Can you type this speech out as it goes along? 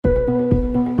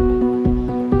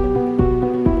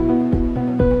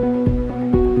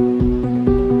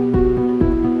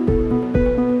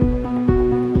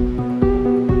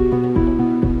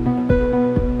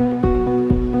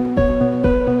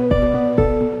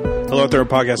Hello out there on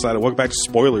Podcast Ladder. Welcome back to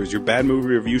Spoilers, your bad movie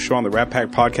review show on the Rat Pack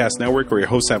Podcast Network, where your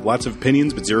hosts have lots of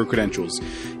opinions but zero credentials.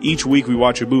 Each week we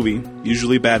watch a movie,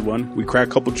 usually a bad one. We crack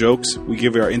a couple jokes, we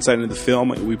give you our insight into the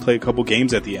film, and we play a couple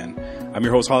games at the end. I'm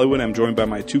your host, Hollywood, and I'm joined by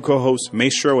my two co-hosts,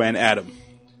 Maestro and Adam.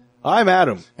 I'm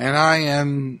Adam. And I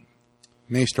am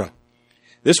Maestro.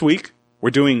 This week,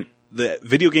 we're doing the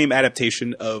video game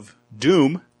adaptation of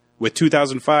Doom with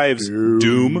 2005's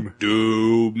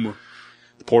Doom.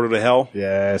 The Portal to Hell.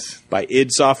 Yes. By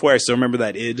id Software. I still remember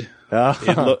that id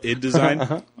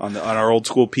design on our old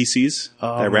school PCs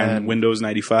that ran Windows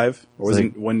 95. Or was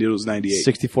it Windows 98?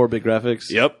 64-bit graphics.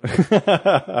 Yep.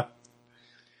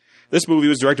 This movie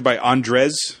was directed by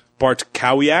Andrzej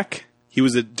Bartkowiak. He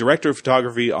was the director of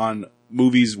photography on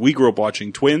movies we grew up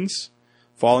watching: Twins,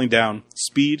 Falling Down,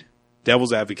 Speed,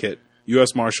 Devil's Advocate,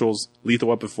 U.S. Marshals, Lethal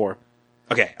Weapon 4.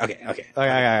 Okay.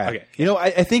 You know,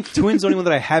 I think Twins is the only one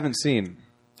that I haven't seen.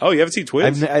 Oh, you haven't seen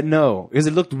Twins? No, because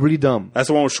it looked really dumb. That's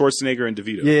the one with Schwarzenegger and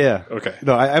DeVito. Yeah. Okay.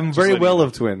 No, I'm very well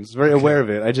of Twins. Very aware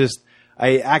of it.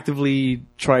 I actively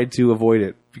tried to avoid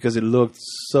it because it looked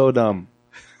so dumb.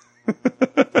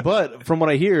 But from what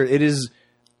I hear, it is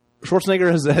Schwarzenegger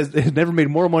has never made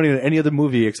more money than any other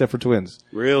movie except for Twins.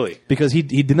 Really? Because he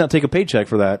did not take a paycheck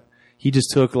for that. He just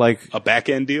took like a back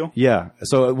end deal. Yeah.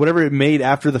 So whatever it made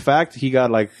after the fact, he got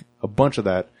like a bunch of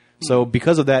that. So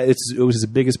because of that, it was his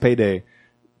biggest payday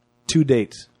to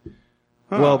date.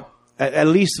 Well, at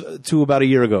least to about a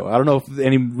year ago. I don't know if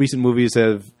any recent movies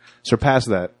have surpassed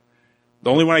that. The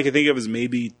only one I can think of is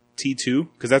maybe T2,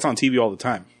 because that's on TV all the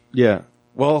time. Yeah.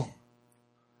 Well,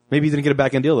 maybe he didn't get a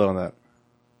back end deal though on that.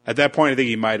 At that point, I think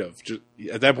he might have.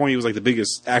 At that point, he was like the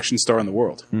biggest action star in the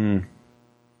world.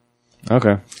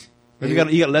 Okay. You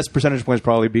got less percentage points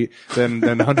probably than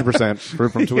 100%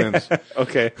 from Twins.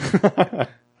 Okay.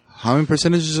 How many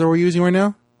percentages are we using right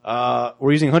now?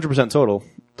 We're using 100% total.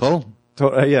 Total?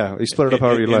 Yeah, you split it up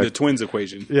however you like. In the Twins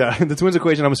equation. Yeah, in the Twins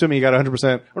equation, I'm assuming you got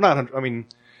 100%, or not 100, I mean,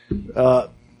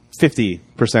 50%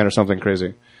 or something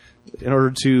crazy. In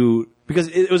order to, because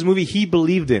it was a movie he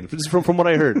believed in, from what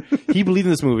I heard. He believed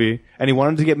in this movie, and he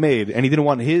wanted it to get made, and he didn't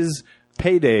want his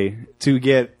payday to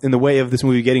get in the way of this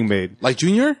movie getting made. Like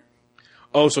Junior?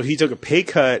 Oh, so he took a pay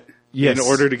cut in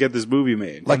order to get this movie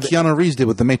made. Like Keanu Reeves did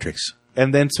with The Matrix.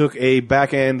 And then took a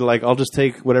back end, like, I'll just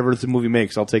take whatever the movie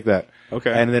makes, I'll take that. Okay.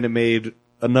 And then it made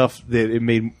enough that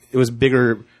it was a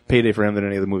bigger payday for him than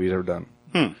any of the movies ever done.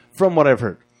 From what I've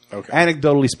heard. Okay.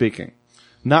 Anecdotally speaking.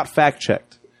 Not fact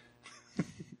checked.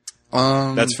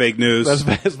 That's fake news.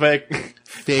 That's fake.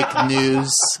 Fake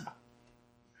news.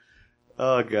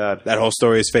 Oh, God. That whole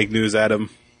story is fake news, Adam.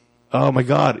 Oh, my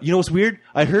God. You know what's weird?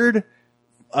 I heard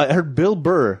Bill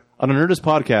Burr on a Nerdist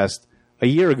podcast a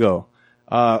year ago.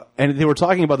 And they were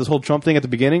talking about this whole Trump thing at the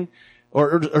beginning,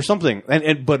 or something.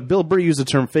 But Bill Burr used the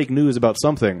term fake news about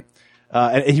something.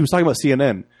 And he was talking about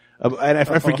CNN. And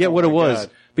I forget what it was.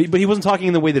 But he wasn't talking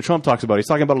in the way that Trump talks about it. He's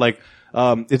talking about like,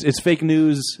 it's fake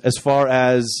news as far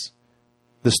as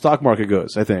the stock market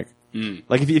goes, I think.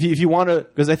 Like if you want to,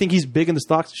 because I think he's big in the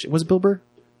stocks. Was it Bill Burr?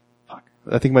 Fuck.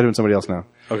 I think it might have been somebody else now.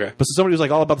 Okay. But somebody was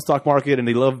like all about the stock market and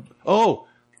they love,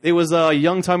 it was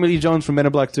young Tommy Lee Jones from Men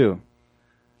in Black 2.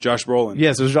 Josh Brolin.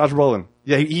 Yes, it was Josh Brolin.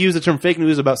 Yeah, he used the term fake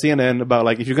news about CNN, about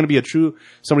like if you're going to be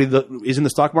somebody that is in the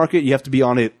stock market, you have to be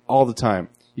on it all the time.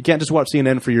 You can't just watch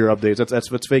CNN for your updates.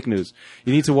 That's fake news.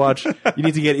 You need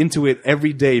to get into it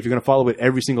every day if you're going to follow it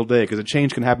every single day, because a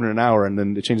change can happen in an hour and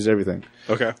then it changes everything.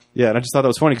 Okay. Yeah, and I just thought that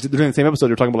was funny because during the same episode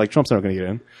they were talking about like Trump's never going to get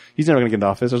in. He's never going to get into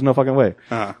office. There's no fucking way.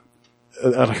 I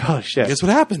was like, oh shit. Guess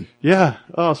what happened? Yeah.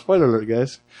 Oh, spoiler alert,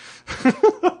 guys.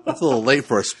 That's a little late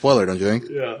for a spoiler, don't you think?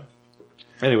 Yeah.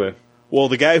 Anyway. Well,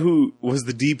 the guy who was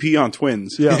the DP on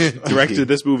Twins directed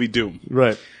this movie, Doom.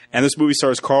 Right. And this movie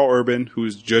stars Carl Urban,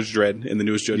 who's Judge Dredd in the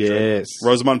newest Judge Dredd.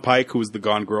 Rosamund Pike, who was the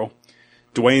Gone Girl.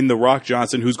 Dwayne The Rock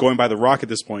Johnson, who's going by The Rock at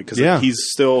this point, because he's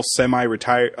still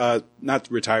semi-retired. Not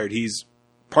retired. He's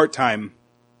part-time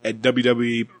at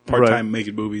WWE, part-time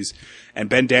making movies. And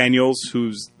Ben Daniels,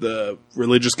 who's the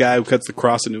religious guy who cuts the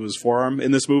cross into his forearm in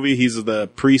this movie. He's the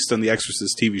priest on the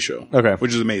Exorcist TV show. Okay.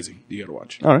 Which is amazing. You gotta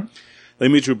watch. All right. Let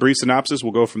me read you a brief synopsis.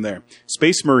 We'll go from there.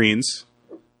 Space Marines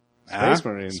are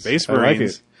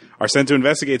sent to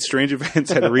investigate strange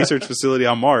events at a research facility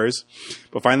on Mars,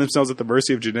 but find themselves at the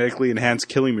mercy of genetically enhanced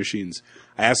killing machines.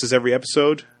 I ask this every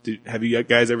episode. Have you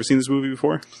guys ever seen this movie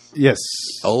before? Yes.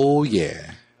 Oh,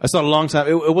 yeah. I saw it a long time.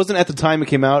 It wasn't at the time it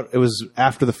came out. It was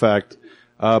after the fact.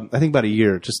 I think about a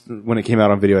year, just when it came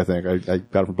out on video, I think. I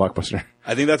got it from Blockbuster.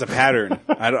 I think that's a pattern.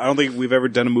 I don't think we've ever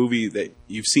done a movie that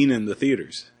you've seen in the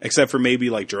theaters, except for maybe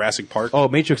like Jurassic Park. Oh,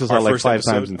 Matrix was out like 5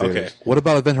 times in theaters. Okay. What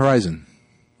about Event Horizon?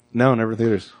 No, never in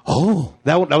theaters. Oh,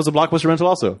 That was a Blockbuster rental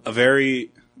also.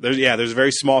 There's a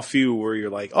very small few where you're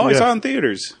like, I saw it in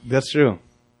theaters. That's true.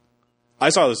 I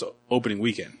saw this opening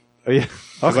weekend. Oh, yeah.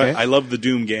 'Cause Okay. I love the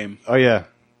Doom game. Oh, yeah.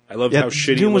 I love how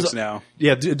shitty Doom it looks now.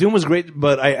 Yeah, Doom was great,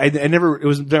 but I never, it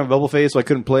was during Bubble Phase, so I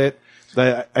couldn't play it.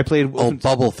 I played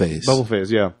Bubble Phase. Bubble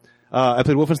Phase, yeah. I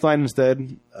played Wolfenstein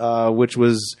instead, which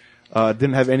was,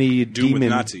 didn't have any Doom with demon.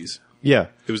 Nazis. Yeah.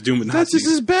 It was Doom with That's Nazis.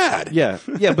 just as bad. Yeah,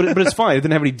 but it's fine. It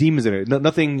didn't have any demons in it.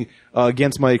 Nothing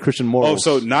against my Christian Oh, morals.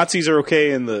 so Nazis are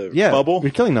okay in the bubble?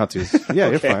 You're killing Nazis. Yeah,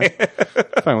 you're fine.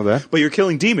 Fine with that. But you're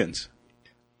killing demons.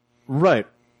 Right.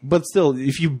 But still,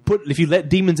 if you let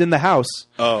demons in the house,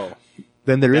 Oh.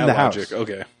 then they're in the logic. house.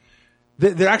 Okay.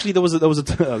 There actually there was a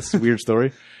that's a weird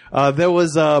story. There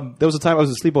was a time I was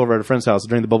a sleepover at a friend's house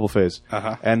during the Bubble Phase,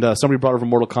 and somebody brought over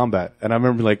Mortal Kombat, and I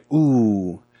remember being like,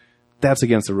 "Ooh, that's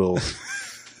against the rules."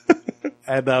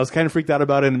 And I was kind of freaked out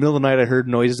about it. In the middle of the night, I heard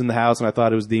noises in the house, and I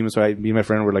thought it was demons. So me and my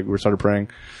friend we started praying,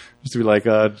 just to be like,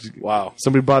 Wow.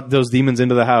 somebody brought those demons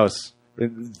into the house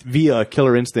via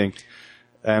Killer Instinct."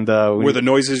 And Were the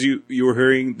noises you were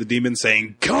hearing the demons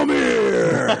saying, "Come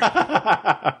here"?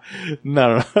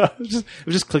 No. It was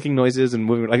just clicking noises and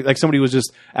moving. Like somebody was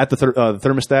just at the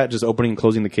thermostat, just opening and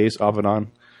closing the case off and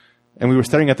on. And we were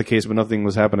staring at the case, but nothing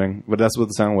was happening. But that's what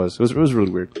the sound was. It was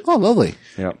really weird. Oh, lovely.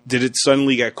 Yeah. Did it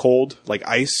suddenly get cold, like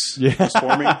ice was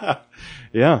forming?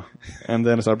 Yeah. And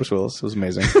then I saw Bruce Willis. It was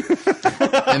amazing.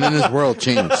 And then his world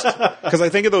changed. Because I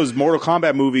think of those Mortal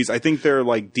Kombat movies, I think they're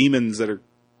like demons that are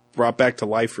brought back to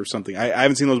life or something. I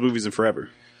haven't seen those movies in forever.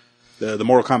 The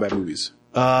Mortal Kombat movies.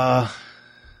 I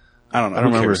don't know. I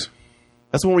don't remember.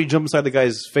 That's the one where you jump inside the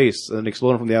guy's face and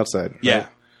explode him from the outside. Right? Yeah.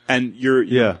 And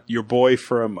your boy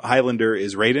from Highlander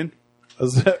is Raiden.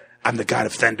 I'm the god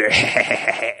of thunder.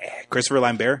 Christopher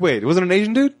Lambert. Wait, was it an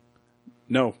Asian dude?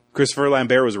 No, Christopher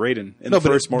Lambert was Raiden in the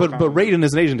first Mortal Kombat. But Raiden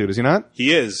is an Asian dude, is he not?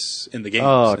 He is in the games,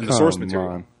 Oh, in the source come material.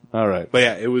 on. All right. But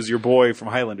yeah, it was your boy from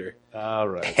Highlander. All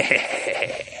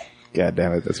right. God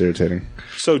damn it, that's irritating.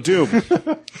 So Doom.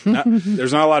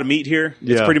 There's not a lot of meat here.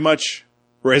 It's Yeah. pretty much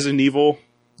Resident Evil,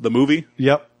 the movie,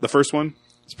 Yep. the first one.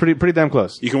 It's pretty damn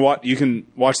close. You can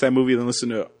watch that movie and then listen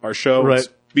to our show. Right. It's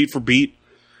beat for beat.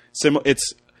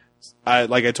 It's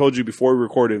like I told you before we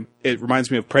recorded. It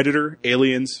reminds me of Predator,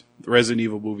 Aliens, the Resident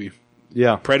Evil movie.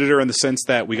 Yeah. Predator in the sense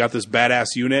that we got this badass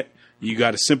unit. You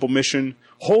got a simple mission.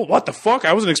 What the fuck?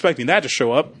 I wasn't expecting that to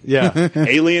show up. Yeah.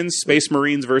 Aliens, Space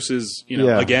Marines versus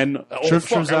Yeah. again.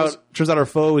 Turns out our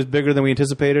foe is bigger than we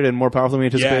anticipated and more powerful than we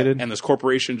anticipated. Yeah, and this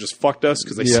corporation just fucked us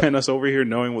because they sent us over here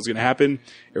knowing what's going to happen.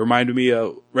 It reminded me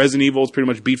of Resident Evil is pretty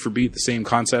much beat for beat the same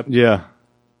concept. Yeah.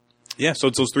 Yeah, so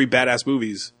it's those three badass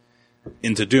movies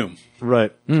into Doom.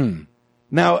 Right.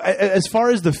 Now, as far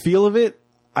as the feel of it,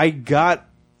 I got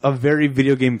a very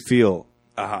video game feel.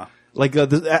 Uh-huh. Like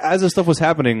as the stuff was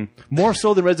happening, more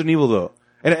so than Resident Evil, though,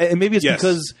 and maybe it's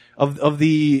because of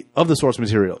the source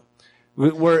material.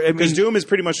 Because Doom is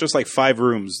pretty much just like 5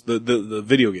 rooms. The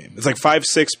video game, it's like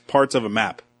 5-6 parts of a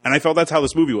map, and I felt that's how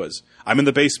this movie was. I'm in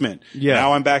the basement. Yeah.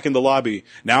 Now I'm back in the lobby.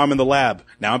 Now I'm in the lab.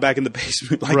 Now I'm back in the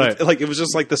basement. Right. Like it was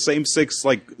just like the same 6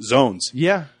 like zones.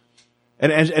 Yeah.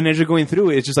 And as you're going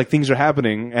through it, it's just like things are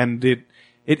happening, and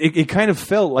it kind of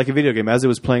felt like a video game as it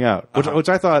was playing out, which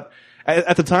I thought.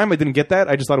 At the time, I didn't get that.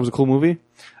 I just thought it was a cool movie.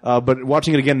 But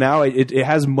watching it again now, it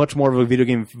has much more of a video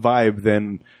game vibe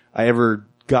than I ever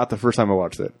got the first time I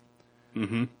watched it.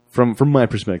 Mm-hmm. From my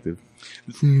perspective.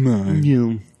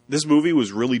 This movie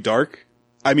was really dark.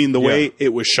 I mean, the way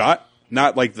it was shot,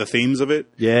 not like the themes of it.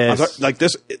 Yes. Like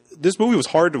this movie was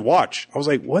hard to watch. I was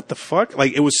like, what the fuck?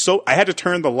 Like it was I had to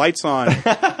turn the lights on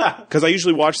because I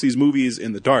usually watch these movies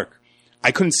in the dark.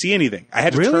 I couldn't see anything. I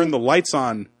had to turn the lights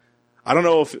on. I don't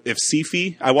know if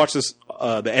Sci-Fi. I watched this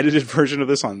the edited version of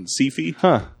this on Sci-Fi.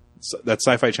 Huh. That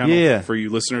Sci-Fi channel Yeah. for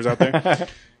you listeners out there,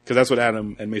 because that's what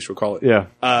Adam and Mace will call it. Yeah.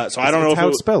 So I don't know if how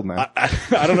it's spelled, man.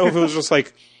 I don't know if it was just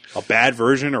like a bad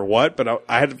version or what, but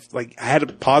I had to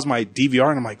pause my DVR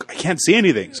and I'm like, I can't see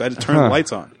anything, so I had to turn the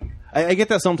lights on. I get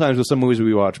that sometimes with some movies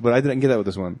we watch, but I didn't get that with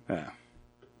this one. Yeah.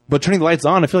 But turning the lights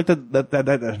on, I feel like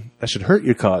that should hurt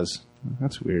your cause.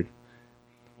 That's weird.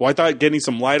 Well, I thought getting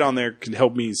some light on there could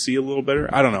help me see a little better.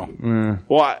 I don't know.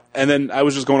 Well, and then I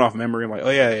was just going off memory. I'm like, oh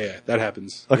yeah, that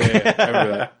happens. Okay. Yeah, I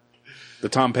remember that. The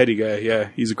Tom Petty guy, yeah,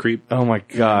 he's a creep. Oh my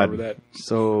god, remember that.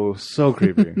 So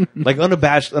creepy, like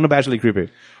unabashedly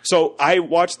creepy. So I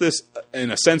watched this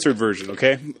in a censored version.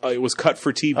 Okay, it was cut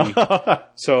for TV,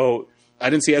 so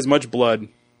I didn't see as much blood,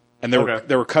 and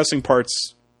there were cussing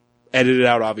parts Edited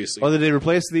out, obviously. Oh, did they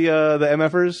replace the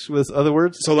MFers with other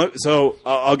words? So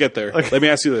I'll get there. Okay. Let me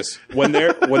ask you this: when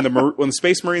the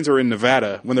Space Marines are in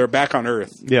Nevada, when they're back on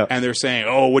Earth, and they're saying,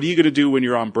 "Oh, what are you going to do when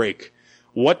you're on break?"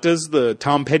 What does the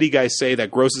Tom Petty guy say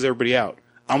that grosses everybody out?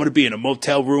 I'm going to be in a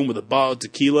motel room with a bottle of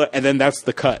tequila, and then that's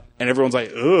the cut, and everyone's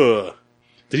like, "Ugh."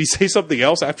 Did he say something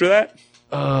else after that?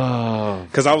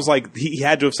 Because I was like, he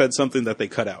had to have said something that they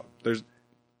cut out.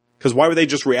 Because why would they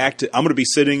just react to, I'm going to be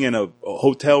sitting in a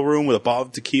hotel room with a bottle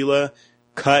of tequila,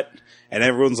 cut, and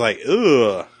everyone's like,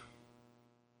 ugh.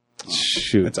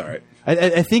 Shoot. That's all right.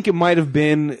 I think it might have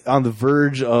been on the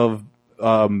verge of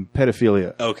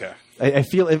pedophilia. Okay. I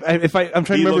feel, I'm trying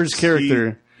to remember his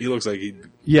character. He looks like he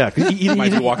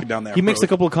might be walking down that He makes a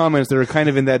couple of comments that are kind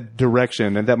of in that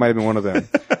direction, and that might have been one of them.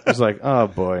 It's like, oh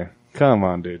boy, come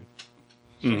on, dude.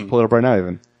 Mm-hmm. Pull it up right now,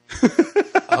 even.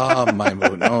 Oh, my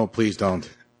mood. No, please don't.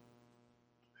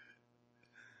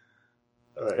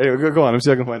 All right, anyway, go on. Let me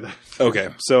see if I can find that. Okay,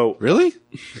 so Really?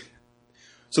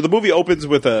 So the movie opens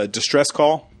with a distress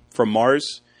call from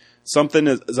Mars. Something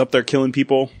is up there killing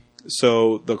people.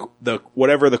 So the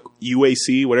whatever the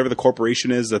UAC, whatever the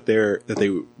corporation is that they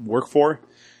work for,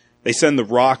 they send the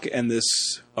Rock and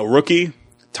a rookie,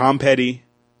 Tom Petty,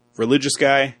 religious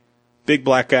guy, big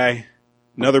black guy,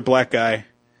 another black guy,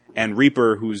 and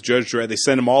Reaper, who's Judge Dredd. They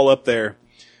send them all up there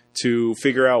to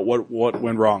figure out what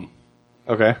went wrong.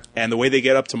 Okay. And the way they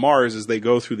get up to Mars is they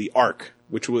go through the Ark,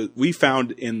 which we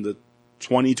found in the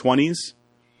 2020s,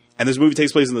 and this movie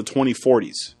takes place in the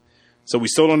 2040s. So we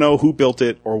still don't know who built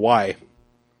it or why.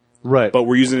 Right. But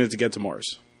we're using it to get to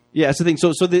Mars. Yeah, that's the thing.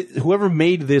 So whoever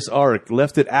made this Ark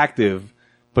left it active,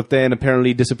 but then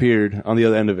apparently disappeared on the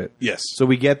other end of it. Yes. So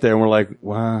we get there and we're like,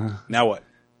 wow. Now what?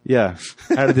 Yeah.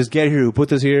 How did this get here? Who put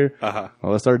this here? Uh-huh.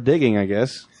 Well, let's start digging, I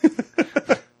guess.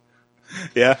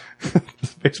 Yeah.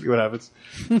 That's basically what happens.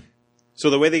 So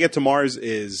the way they get to Mars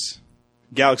is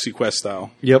Galaxy Quest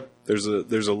style. Yep. There's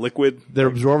a liquid. They're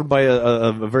absorbed by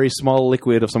a very small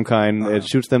liquid of some kind. It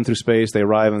shoots them through space. They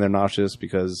arrive and they're nauseous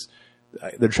because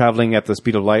they're traveling at the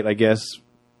speed of light, I guess,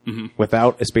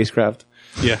 without a spacecraft.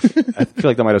 Yeah. I feel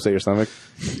like that might upset your stomach.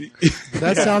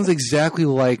 That sounds exactly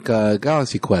like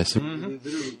Galaxy Quest.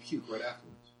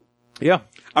 Yeah.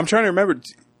 I'm trying to remember.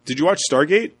 Did you watch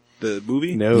Stargate, the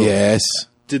movie? No. Yes.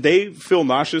 Did they feel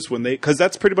nauseous when they? Because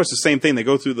that's pretty much the same thing. They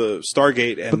go through the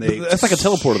Stargate and But that's like a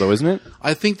teleporter, though, isn't it?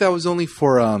 I think that was only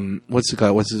for what's the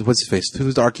guy? What's his face?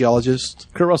 Who's the archaeologist?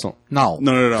 Kurt Russell. No.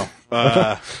 No.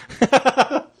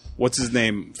 What's his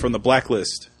name from the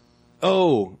Blacklist?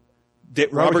 Oh.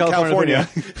 Robert California.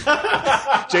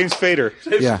 James Spader.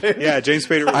 Yeah. James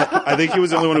Spader. I think he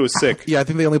was the only one who was sick. Yeah, I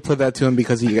think they only played that to him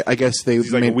because I guess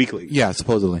he's like a weakling. Yeah,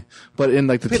 supposedly. But in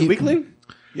like the weakling?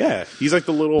 Yeah, he's like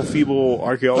the little feeble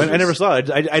archaeologist. I never saw it.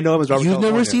 I know him as Robert You've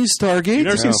California. never seen Stargate? You've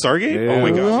never seen Stargate? Yeah. Oh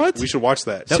my god, What? we should watch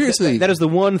that. Seriously. That is the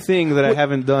one thing that I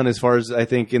haven't done as far as I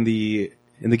think in the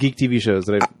geek TV shows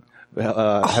that I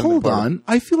Hold on.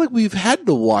 I feel like we've had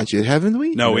to watch it, haven't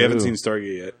we? No, we haven't seen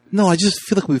Stargate yet. No, I just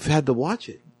feel like we've had to watch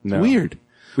it. No. Weird.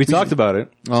 We talked about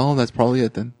it. Oh, that's probably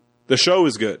it then. The show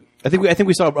is good. I think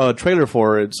we saw a trailer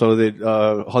for it so that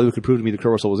Hollywood could prove to me that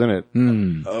Kurt Russell was in it.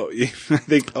 Oh, yeah, I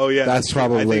think. Oh, yeah, That's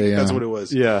probably, I think yeah. that's what it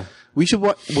was. Yeah. We should.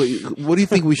 What do you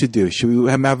think we should do? Should we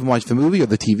have him watch the movie or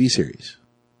the TV series?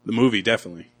 The movie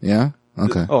definitely. Yeah.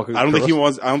 Okay. Oh, I don't think he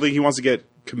wants. I don't think he wants to get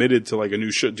committed to like a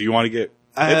new show. Do you want to get?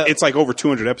 It's like over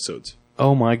 200 episodes.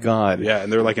 Oh my god. Yeah,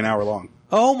 and they're like an hour long.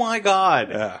 Oh my god.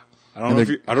 Yeah, I don't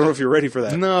know if you're ready for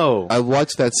that. No. I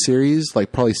watched that series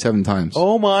like probably 7 times.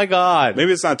 Oh my god.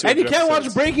 Maybe it's not 200 And you can't episodes.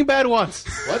 watch Breaking Bad once.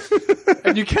 What?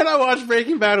 And you cannot watch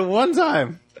Breaking Bad one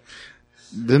time.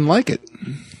 Didn't like it.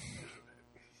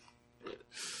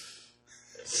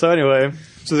 So anyway,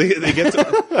 So they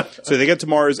get to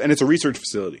Mars, and it's a research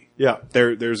facility. yeah.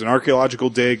 There's an archaeological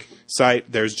dig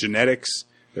site. There's genetics.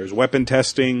 There's weapon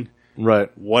testing. Right.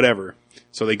 Whatever.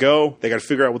 So they go. They got to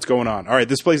figure out what's going on. All right,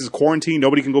 this place is quarantined.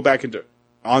 Nobody can go back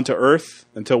onto Earth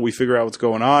until we figure out what's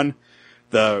going on.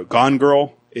 The Gone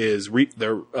Girl is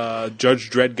their Judge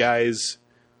Dredd guy's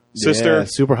sister. Yeah,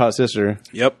 super hot sister.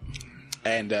 Yep.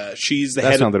 And she's the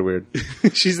That head. sounded weird.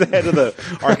 She's the head of the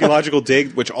archaeological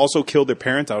dig, which also killed their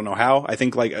parents. I don't know how. I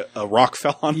think like a rock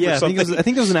fell on them or Yeah, I something.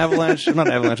 think there was an avalanche. Not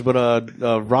an avalanche, but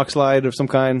a rock slide of some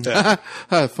kind.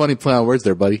 Funny play on words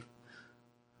there, buddy.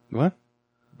 What?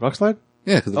 Rock slide?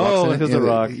 Yeah, because Because the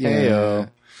rock. Yeah.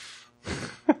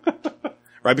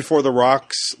 Right before the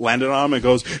rocks landed on him, it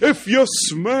goes, "If you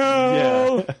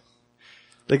smell." Yeah.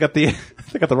 They got the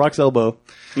rock's elbow.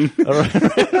 All right.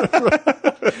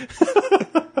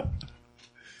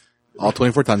 All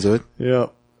 24 tons of it. Yeah.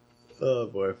 Oh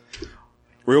boy.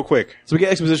 Real quick. So we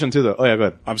get exposition too, though. Oh yeah, go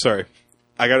ahead. I'm sorry.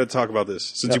 I got to talk about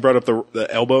this since you brought up the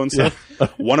elbow and stuff. Yeah.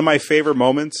 One of my favorite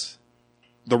moments.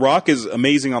 The Rock is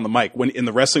amazing on the mic. When in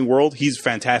the wrestling world, he's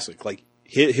fantastic. Like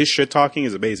his shit talking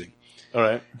is amazing. All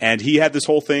right. And he had this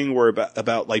whole thing where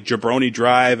about like Jabroni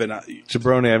Drive and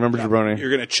Jabroni. I remember Jabroni.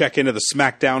 You're gonna check into the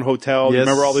SmackDown hotel. Yes. You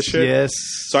remember all this shit? Yes.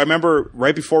 So I remember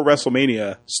right before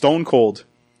WrestleMania, Stone Cold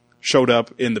showed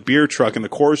up in the beer truck, in the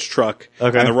Coors truck,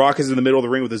 and The Rock is in the middle of the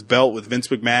ring with his belt with Vince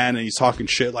McMahon, and he's talking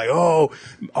shit like, "Oh,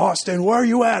 Austin, where are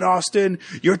you at, Austin?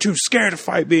 You're too scared to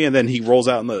fight me." And then he rolls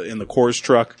out in the Coors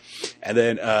truck, and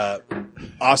then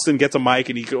Austin gets a mic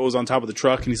and he goes on top of the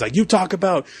truck and he's like, "You talk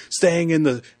about staying in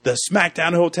the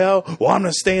SmackDown hotel? Well, I'm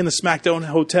gonna stay in the SmackDown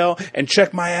hotel and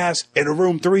check my ass in a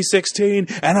room 316,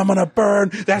 and I'm gonna burn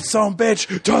that son of a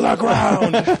bitch to the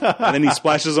ground." And then he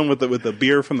splashes him with the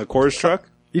beer from the Coors truck.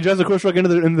 He drives the Coors truck into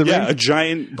the ring? Yeah, a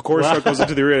giant Coors truck goes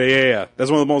into the arena. Yeah. That's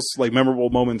one of the most like memorable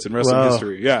moments in wrestling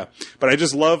history. Yeah. But I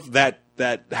just love that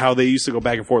how they used to go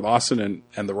back and forth, Austin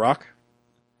and The Rock.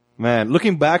 Man,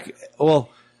 looking back, well,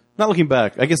 not looking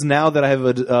back. I guess now that I have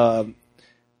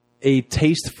a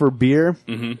taste for beer,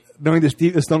 knowing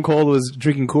that Stone Cold was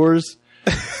drinking Coors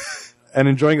and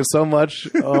enjoying it so much,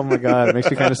 oh my God, it makes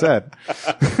me kind of sad.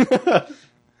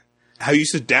 How you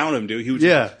used to down him, dude. He would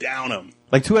just down him.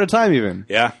 Like 2 at a time, even.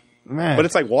 Yeah. Man. But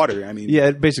it's like water. I mean, yeah,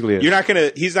 it basically is.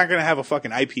 He's not gonna have a fucking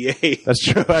IPA. That's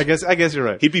true. I guess you're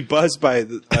right. He'd be buzzed by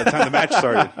the time the match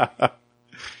started.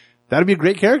 That'd be a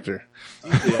great character. Do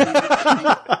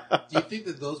you think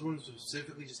that those ones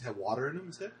specifically just have water in them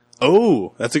instead?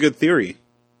 Oh, that's a good theory.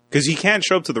 Because he can't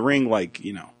show up to the ring like,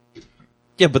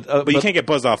 Yeah, but you can't get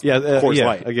buzzed off Coors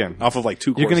Light. Again. Off of like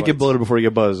 2 Coors You're going to get bloated before you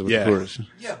get buzzed with Coors.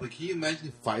 Yeah, but can you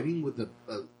imagine fighting with a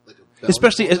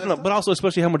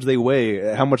especially how much they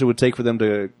weigh, how much it would take for them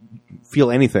to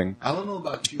feel anything. I don't know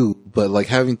about you, but like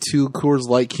having 2 Coors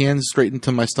Light cans straight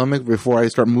into my stomach before I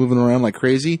start moving around like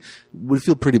crazy would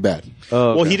feel pretty bad. Okay.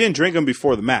 Well, he didn't drink them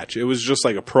before the match. It was just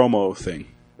like a promo thing.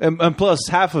 And plus,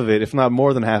 half of it, if not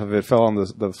more than half of it, fell on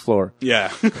the floor.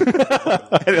 Yeah.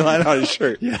 I didn't line on his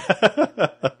shirt. Yeah,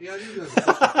 I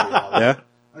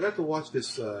got to watch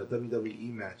this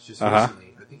WWE match just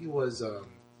recently. I think it was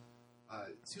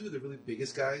 2 of the really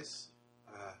biggest guys.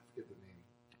 I forget the name.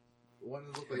 The one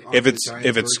that looked like if it's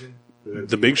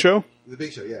the Big Show? The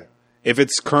Big Show, yeah. If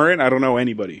it's current, I don't know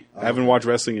anybody. I haven't watched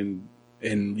wrestling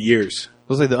in years. It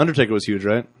was like The Undertaker was huge,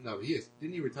 right? No, he is.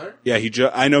 Didn't he retire? Yeah,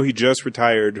 I know he just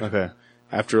retired. Okay.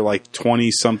 After like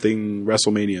 20-something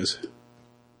WrestleManias.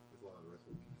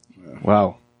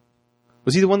 Wow.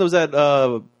 Was he the one that was at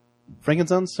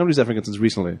Frankenstein's? Somebody was at Frankenstein's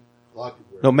recently.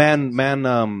 No,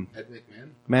 Mankind?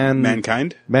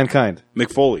 McFoley,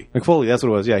 that's what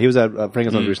it was. Yeah, he was at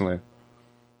Frankenstein's recently.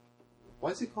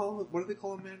 What do they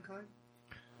call him, Mankind?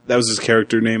 That was his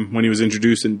character name when he was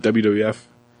introduced in WWF.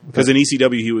 Because in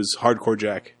ECW he was Hardcore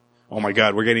Jack. Oh my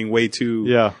God, we're getting way too.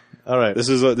 Yeah. All right. This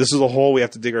is a hole we have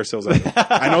to dig ourselves out of.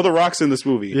 I know The Rock's in this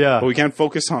movie. Yeah. But we can't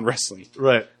focus on wrestling.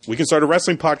 Right. We can start a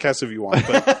wrestling podcast if you want,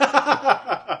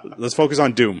 but let's focus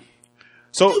on Doom.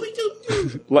 So,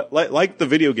 like the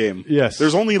video game, yes.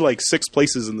 There's only like 6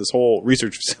 places in this whole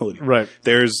research facility. Right.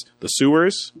 There's the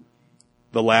sewers,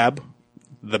 the lab,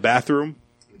 the bathroom,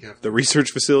 the research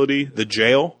facility, the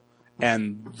jail,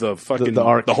 and the fucking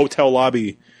the hotel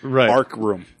lobby arc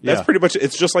room. That's pretty much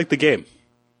it's just like the game.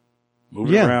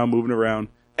 Moving around.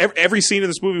 Every scene in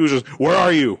this movie was just, where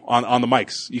are you? On the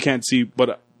mics. You can't see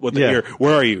but what the ear.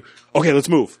 Where are you? Okay, let's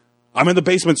move. I'm in the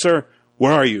basement, sir.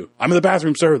 Where are you? I'm in the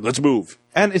bathroom, sir. Let's move.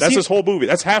 And that's this whole movie.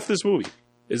 That's half this movie.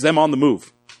 Is them on the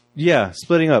move. Yeah,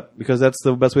 splitting up because that's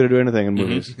the best way to do anything in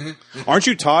movies. Aren't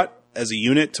you taught as a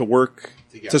unit to work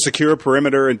to secure a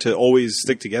perimeter and to always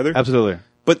stick together? Absolutely.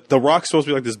 But The Rock's supposed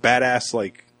to be like this badass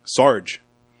like Sarge.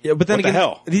 Yeah, but then what the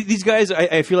hell? These guys,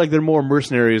 I feel like they're more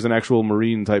mercenaries than actual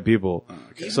Marine type people.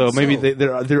 Okay. So maybe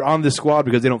they're on this squad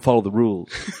because they don't follow the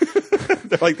rules.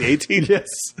 They're like the A-Team? Yes.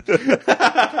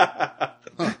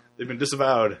 They've been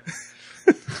disavowed.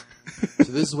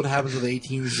 So this is what happens with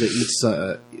A-Teams. Each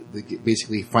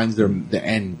basically finds the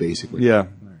end, basically. Yeah.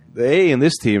 The A in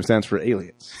this team stands for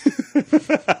aliens.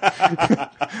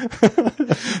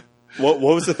 What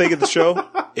was the thing at the show?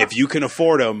 If you can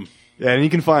afford them. Yeah, and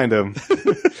you can find them.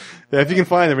 If you can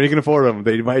find them and you can afford them,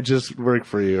 they might just work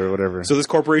for you or whatever. So this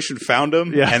corporation found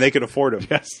them, and they could afford them.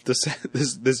 Yes.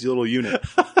 This little unit.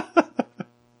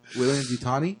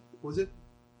 Weyland-Yutani, was it?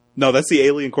 No, that's the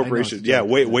Alien Corporation. Yeah,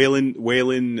 Weyland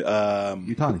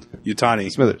Yutani.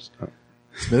 Smithers.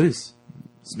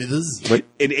 But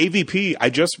in AVP, I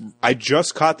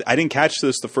just caught. I didn't catch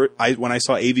this when I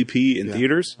saw AVP in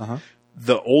theaters.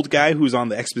 the old guy who's on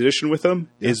the expedition with him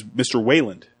is Mr.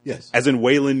 Wayland. Yes. As in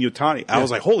Wayland Yutani. I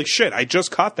was like, holy shit, I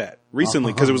just caught that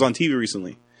recently because it was on TV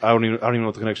recently. I don't even know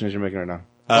what the connection is you're making right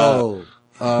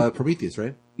now. Prometheus,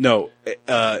 right? No,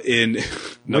 in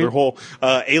another whole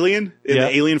Alien, in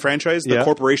the Alien franchise, the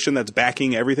corporation that's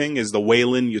backing everything is the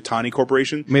Wayland Yutani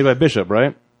Corporation. Made by Bishop,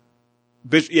 right?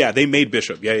 They made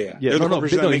Bishop. Yeah. No,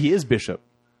 he is Bishop.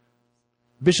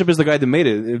 Bishop is the guy that made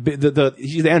it.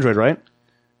 He's the android, right?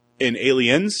 In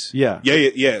Aliens? Yeah.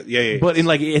 But in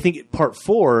I think part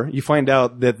 4, you find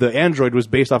out that the android was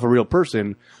based off a real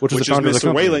person, which was the founder of the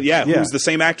company. Mr. Wayland, who's the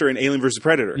same actor in Alien vs.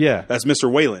 Predator. Yeah. That's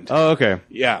Mr. Wayland. Oh, okay.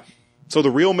 Yeah. So the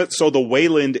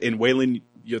Wayland in Wayland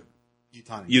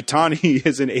Yutani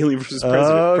is in Alien vs.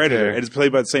 Predator, and it's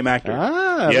played by the same actor.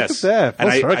 Yes. Look at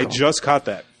that. And I just caught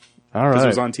that. All right. Because it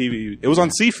was on TV. It was on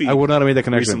Seafeed. I would not have made that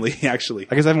connection recently, actually.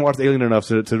 I guess I haven't watched Alien enough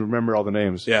to remember all the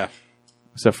names. Yeah.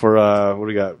 Except for, what do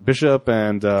we got? Bishop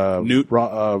and, Newt.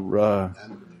 Oh,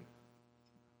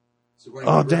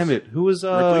 damn it. Who was,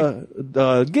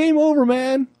 Game Over,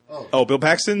 man? Oh, Bill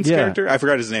Paxton's character? I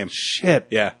forgot his name. Shit.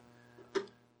 Yeah.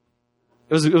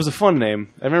 It was a fun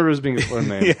name. I remember it was being a fun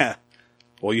name. Yeah.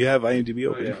 Well, you have IMDb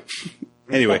open.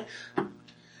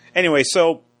 Anyway,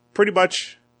 so pretty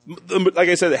much, like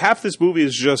I said, half this movie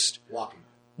is just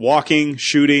walking,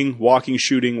 shooting,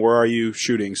 where are you,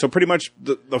 shooting. So pretty much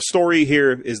the story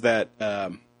here is that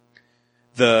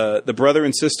the brother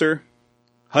and sister,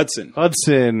 Hudson.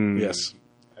 Yes.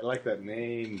 I like that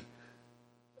name.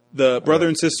 The brother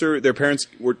and sister, their parents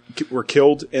were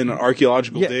killed in an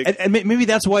archaeological dig. And maybe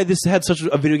that's why this had such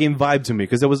a video game vibe to me,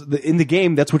 because in the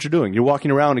game, that's what you're doing. You're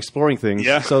walking around exploring things.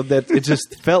 Yeah. So that it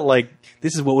just felt like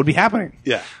this is what would be happening.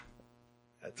 Yeah.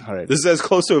 All right. This is as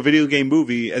close to a video game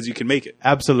movie as you can make it.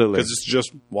 Absolutely. Because it's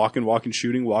just walking,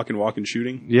 shooting,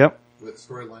 shooting. Yep. With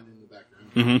storyline in the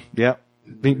background. Mm-hmm. Yep.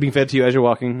 Being fed to you as you're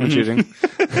walking and shooting.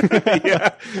 Yeah,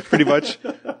 pretty much.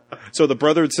 So the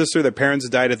brother and sister, their parents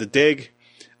died at the dig.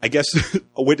 I guess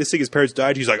witnessing his parents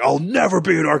died, he's like, I'll never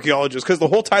be an archaeologist. Because the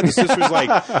whole time the sister's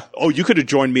like, oh, you could have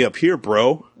joined me up here,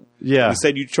 bro. Yeah.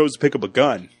 Instead, you chose to pick up a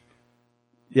gun.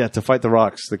 Yeah, to fight the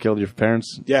rocks that killed your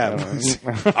parents. Yeah.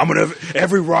 I'm going to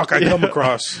every rock I come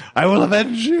across. I will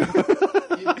avenge you. Do you think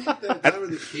that if that were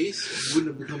the case, you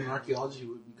wouldn't have become an archaeologist, you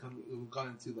would have gone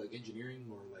into engineering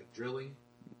or drilling?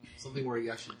 Something where he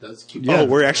actually does keep... Yeah. Oh,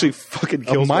 where he actually fucking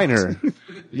kills a miner.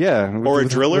 Yeah. Or a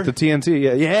driller? With the TNT.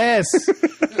 Yeah. Yes!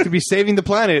 Could be saving the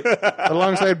planet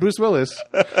alongside Bruce Willis.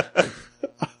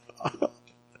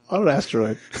 On an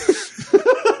asteroid.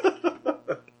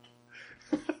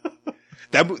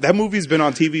 That movie's been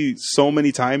on TV so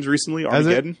many times recently,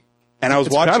 Armageddon. And I was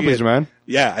watching it. Man.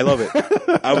 Yeah, I love it.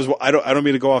 I don't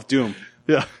mean to go off Doom.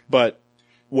 Yeah. But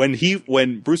when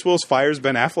Bruce Willis fires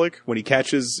Ben Affleck, when he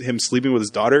catches him sleeping with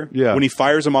his daughter, when he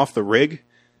fires him off the rig,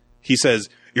 he says,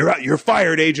 You're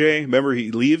fired, AJ. Remember,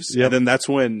 he leaves, and then that's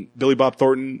when Billy Bob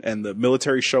Thornton and the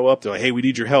military show up. They're like, "Hey, we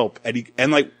need your help."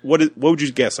 And what would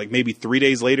you guess? Like maybe 3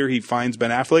 days later, he finds Ben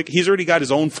Affleck. He's already got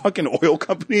his own fucking oil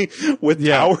company with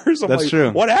towers. That's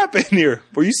true. What happened here?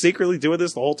 Were you secretly doing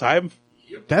this the whole time?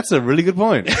 That's a really good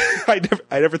point. I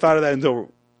never thought of that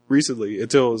until recently,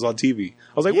 until it was on TV. I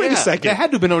was like, wait a second. That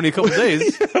had to have been only a couple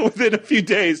days. Within a few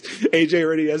days, AJ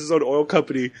already has his own oil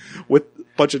company with a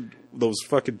bunch of those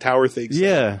fucking tower things.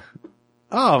 Yeah.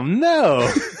 Oh, no.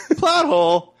 Plot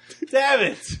hole. Damn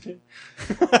it.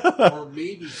 Or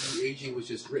maybe AJ was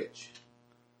just rich.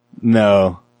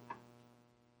 No.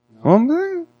 I don't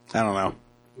know.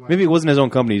 Maybe it wasn't his own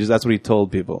company. That's what he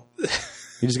told people.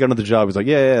 He just got another job. He's like,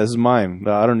 yeah, this is mine.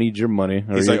 I don't need your money.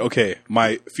 He's like, okay,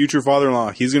 my future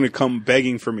father-in-law, he's going to come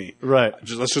begging for me. Right.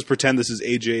 Let's just pretend this is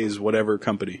AJ's whatever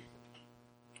company.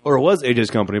 Or it was AJ's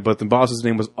company, but the boss's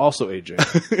name was also AJ.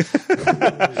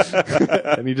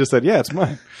 And he just said, yeah, it's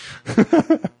mine.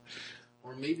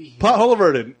 Or maybe... Plot hole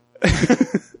averted.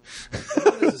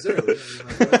 Not necessarily.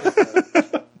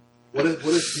 What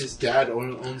if his dad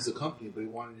owns the company, but he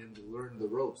wanted him to learn the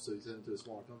ropes, so he sent him to a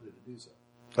smaller company to do so?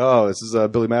 Oh, this is a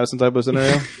Billy Madison type of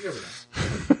scenario? You never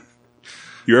know.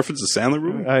 You reference the Sandler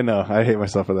movie? I know. I hate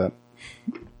myself for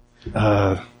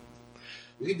that.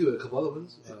 We can do a couple other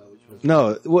ones.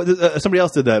 No, somebody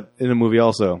else did that in a movie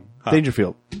also.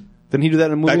 Dangerfield. Didn't he do that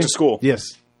in a movie? Back to School.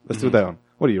 Yes. Let's do that one.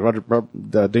 What are you,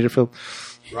 Dangerfield?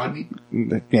 Rodney?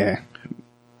 Yeah.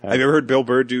 Have you ever heard Bill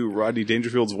Burr do Rodney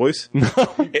Dangerfield's voice? No.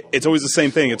 It's always the same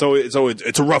thing. It's always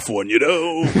a rough one, you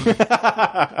know.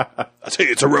 I tell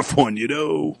you, it's a rough one, you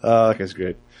know. Okay, that's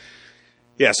great.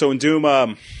 Yeah. So in Doom,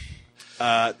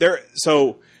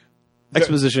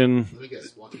 exposition. Let me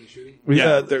guess. Walking and shooting?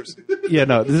 There's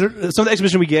some of the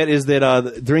exposition we get is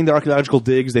that during the archaeological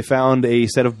digs, they found a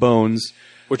set of bones.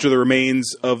 Which are the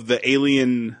remains of the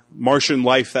alien Martian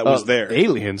life that was there.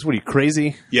 Aliens? What are you,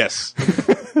 crazy? Yes.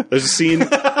 There's a scene...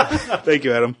 Thank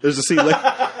you, Adam. There's a scene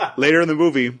later in the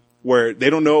movie where they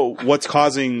don't know what's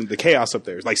causing the chaos up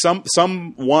there. Like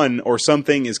someone or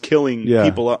something is killing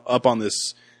people up on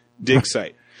this dig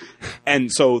site.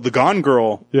 And so the Gone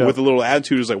Girl with a little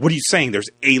attitude is like, what are you saying? There's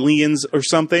aliens or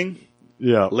something?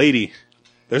 Yeah. Lady,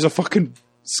 there's a fucking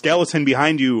skeleton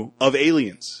behind you of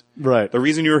aliens. Right. The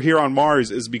reason you're here on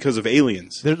Mars is because of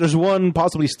aliens. There's one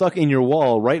possibly stuck in your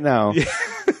wall right now.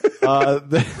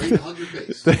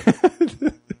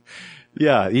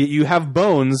 Yeah. You have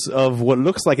bones of what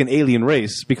looks like an alien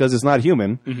race because it's not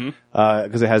human,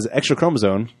 because it has extra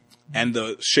chromosome. And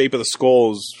the shape of the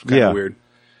skull is kind of weird.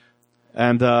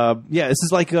 And this is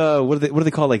like what do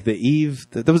they call, like the Eve?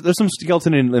 There's some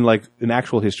skeleton in like in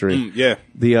actual history.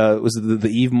 The was it the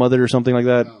Eve mother or something like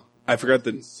that? No. I forgot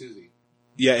the Susie.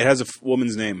 Yeah, it has a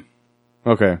woman's name.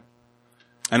 Okay,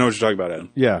 I know what you're talking about,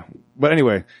 Adam. Yeah, but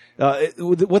anyway,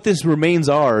 what this remains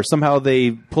are somehow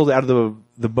they pulled it out of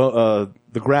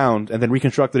the ground and then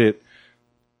reconstructed it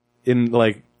in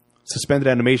like suspended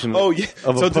animation. Oh yeah,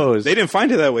 of a pose. They didn't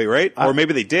find it that way, right? Or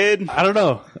maybe they did. I don't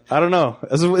know.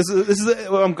 This is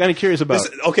what I'm kind of curious about.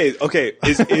 Okay.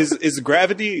 Is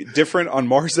gravity different on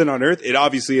Mars than on Earth? It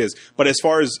obviously is. But as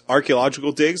far as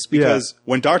archaeological digs, because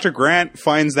when Dr. Grant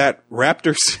finds that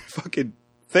raptor fucking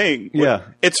thing,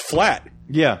 it's flat.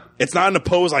 Yeah, it's not in a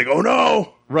pose like, oh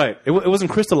no. Right. It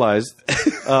wasn't crystallized,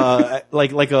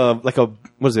 like a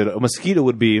mosquito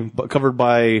would be, but covered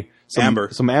by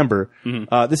some amber.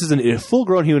 Mm-hmm. This is a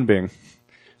full-grown human being.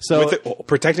 So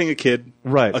protecting a kid,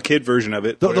 right? A kid version of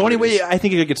it. The only way I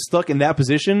think it could get stuck in that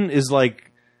position is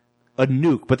like a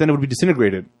nuke, but then it would be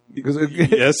disintegrated.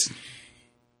 Yes.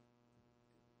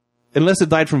 Unless it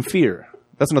died from fear.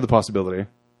 That's another possibility.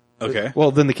 Okay.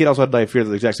 Well, then the kid also had to die of fear at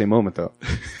the exact same moment, though.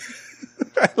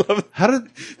 I love it. How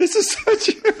did this is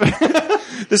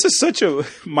such a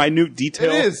minute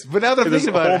detail. It is, but now that I'm thinking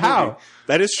about it, how?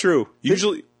 That is true.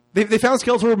 Usually, they found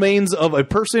skeletal remains of a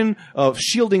person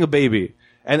shielding a baby,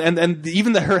 and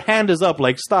even her hand is up,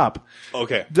 like stop.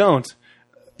 Okay, don't.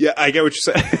 Yeah, I get what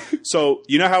you're saying. So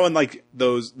you know how in like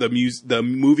the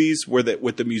movies where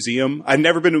with the museum, I've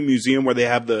never been to a museum where they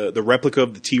have the replica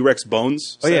of the T-Rex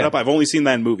bones set up. I've only seen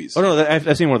that in movies. Oh no,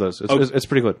 I've seen one of those. It's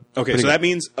pretty good. Okay, so that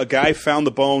means a guy found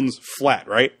the bones flat,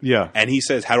 right? Yeah. And he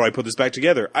says, "How do I put this back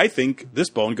together? I think this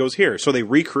bone goes here." So they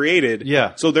recreated.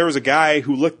 Yeah. So there was a guy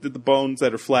who looked at the bones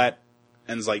that are flat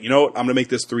and is like, you know what? I'm going to make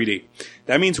this 3D.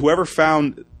 That means whoever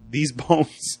found these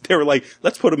bones, they were like,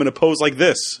 let's put them in a pose like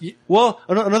this. Well,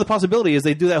 another possibility is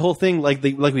they do that whole thing like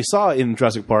we saw in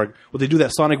Jurassic Park, where they do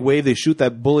that sonic wave, they shoot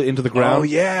that bullet into the ground. Oh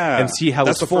yeah, and see how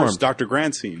that's it's formed. That's the first Dr.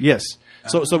 Grant scene. Yes.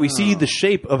 So we see the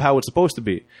shape of how it's supposed to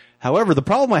be. However, the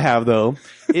problem I have though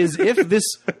is if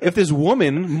this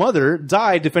woman, mother,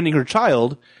 died defending her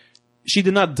child, she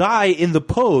did not die in the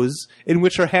pose in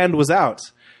which her hand was out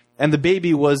and the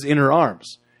baby was in her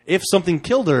arms. If something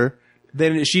killed her,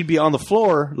 then she'd be on the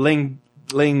floor laying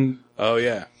oh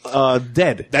yeah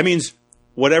dead. That means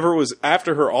whatever was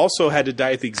after her also had to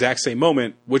die at the exact same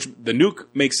moment, which the nuke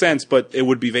makes sense, but it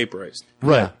would be vaporized.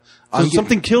 Right. So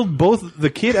something killed both the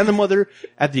kid and the mother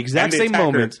at the exact same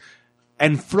moment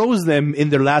and froze them in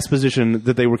their last position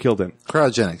that they were killed in.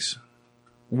 Cryogenics.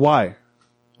 Why?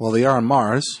 Well, they are on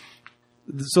Mars.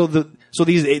 So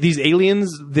these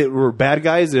aliens that were bad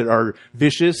guys that are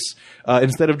vicious,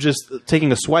 instead of just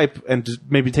taking a swipe and just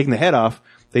maybe taking the head off,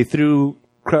 they threw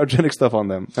cryogenic stuff on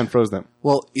them and froze them.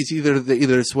 Well, it's either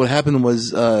what happened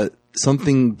was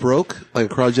something broke, like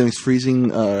cryogenics freezing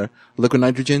liquid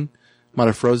nitrogen, might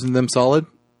have frozen them solid.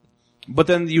 But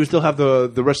then you would still have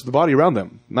the rest of the body around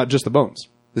them, not just the bones.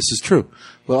 This is true,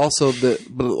 but also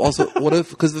what if?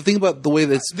 Because the thing about the way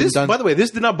that's been done. By the way,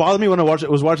 this did not bother me when I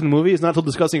was watching the movie. It's not until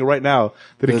discussing it right now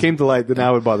that it came to light that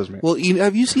now it bothers me. Well,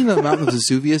 have you seen the mountain of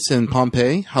Vesuvius in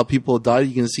Pompeii? How people died?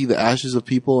 You can see the ashes of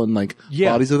people and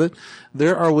bodies of it.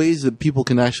 There are ways that people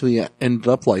can actually end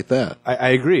up like that. I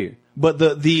agree, but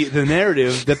the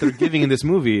narrative that they're giving in this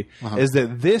movie is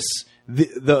that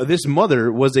this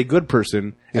mother was a good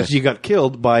person and she got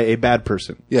killed by a bad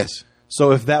person. Yes.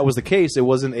 So if that was the case, it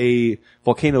wasn't a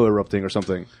volcano erupting or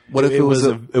something. What if it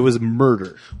was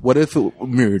murder? What if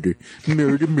murder?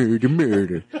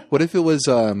 What if it was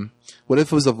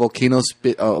a volcano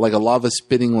like a lava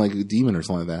spitting like a demon or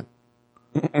something like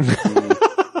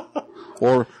that?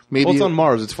 Or maybe it's on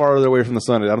Mars. It's farther away from the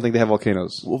sun. I don't think they have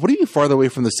volcanoes. What do you mean farther away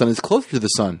from the sun? It's closer to the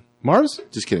sun. Mars?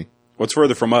 Just kidding. What's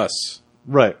further from us?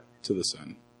 Right. to the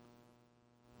sun.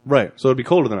 Right. So it'd be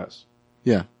colder than us.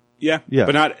 Yeah. Yeah. Yeah.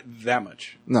 But not that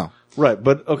much. No. Right.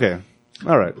 But okay.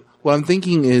 All right. What I'm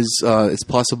thinking is it's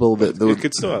possible that It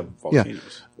could still have volcanoes.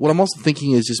 Yeah. What I'm also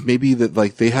thinking is just maybe that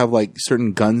like they have like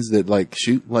certain guns that like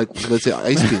shoot like let's say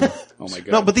ice beam. Oh my god.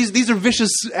 No, but these are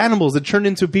vicious animals that turn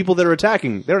into people that are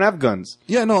attacking. They don't have guns.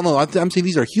 Yeah, no. I'm saying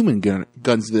these are human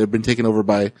guns that have been taken over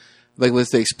by, like,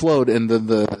 let's say explode and then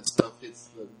the stuff hits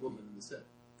the woman in the set.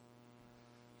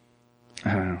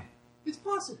 I don't know. It's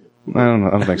possible. I don't know.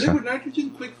 I don't think so. Liquid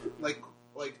nitrogen, quick, like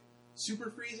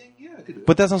super freezing. Yeah, I could do it.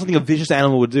 But that's not something a vicious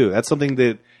animal would do. That's something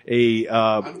that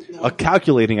a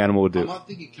calculating animal would do. I'm not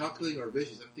thinking calculating or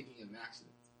vicious. I'm thinking an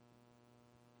accident.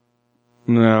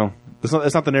 No,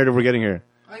 that's not the narrative we're getting here.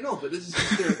 I know, but this is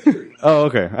just their theory. Oh,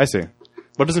 okay, I see.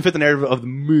 But it doesn't fit the narrative of the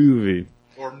movie.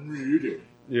 Or murder.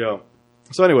 Yeah.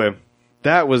 So anyway,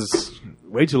 that was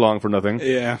way too long for nothing.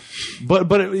 Yeah.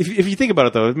 But if you think about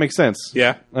it, though, it makes sense.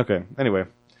 Yeah. Okay. Anyway,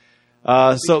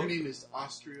 I think so her name is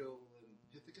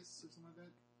Australopithecus or something like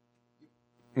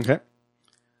that. okay.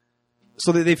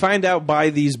 So they find out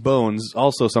by these bones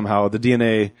also somehow the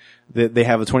DNA that they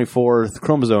have a 24th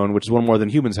chromosome, which is one more than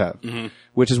humans have,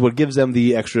 which is what gives them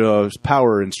the extra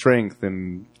power and strength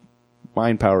and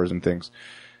mind powers and things.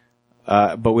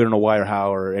 But we don't know why or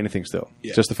how or anything still. Yeah.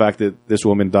 It's just the fact that this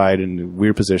woman died in a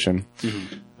weird position.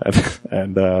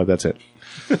 And that's it.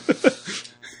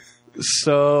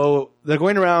 So they're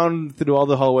going around through all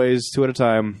the hallways 2 at a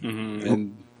time.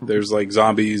 And there's like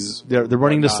zombies. They're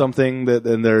running into something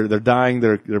and they're dying.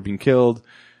 They're being killed.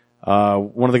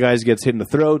 One of the guys gets hit in the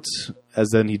throat as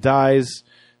then he dies.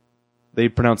 They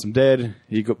pronounce him dead.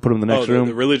 You put him in the next room.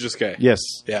 The religious guy. Yes.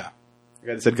 Yeah. The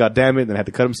guy that said "God damn it," and then had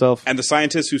to cut himself. And the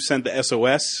scientist who sent the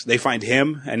SOS, they find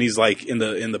him, and he's like in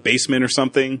the basement or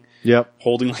something. Yep.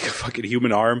 Holding like a fucking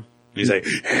human arm. And he's like,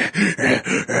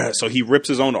 so he rips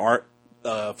his own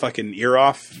fucking ear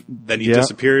off. Then he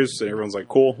disappears, and everyone's like,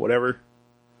 "Cool, whatever."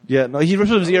 Yeah, no, he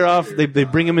rips his ear off. They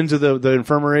bring him into the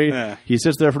infirmary. Yeah. He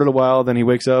sits there for a little while. Then he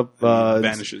wakes up.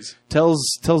 Vanishes.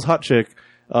 Tells Hot Chick,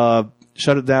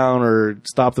 shut it down or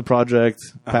stop the project.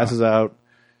 Passes out.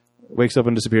 Wakes up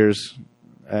and disappears.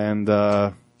 And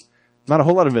not a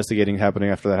whole lot of investigating happening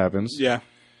after that happens. Yeah.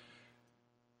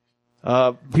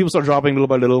 People start dropping little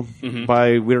by little.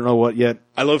 By we don't know what yet.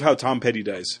 I love how Tom Petty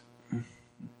dies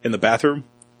in the bathroom.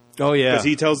 Oh yeah, because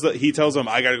he tells them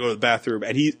I got to go to the bathroom,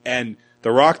 and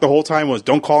The Rock the whole time was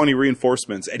don't call any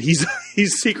reinforcements, and he's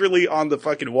secretly on the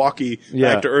fucking walkie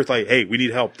back to Earth like, hey, we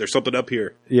need help. There's something up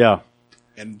here. Yeah,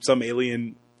 and some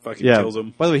alien fucking kills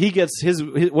him. By the way, he gets his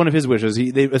one of his wishes.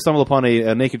 They stumble upon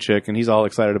a naked chick, and he's all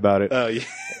excited about it. Yeah.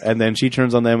 And then she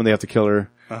turns on them, and they have to kill her.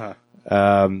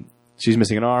 She's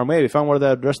missing an arm. Hey, we found where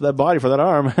the rest of that body for that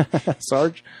arm,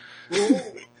 Sarge.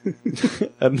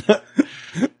 And,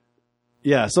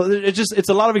 yeah, so it's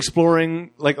a lot of exploring,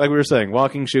 like we were saying,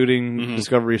 walking, shooting,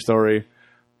 discovery story,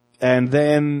 and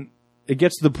then it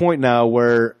gets to the point now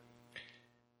where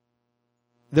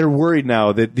they're worried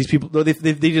now that these people they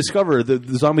discover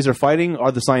the zombies are fighting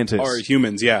are the scientists, are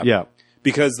humans, yeah.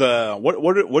 Because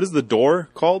what is the door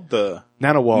called? The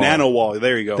nanowall. Nanowall.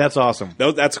 There you go. That's awesome.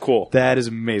 That's cool. That is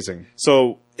amazing.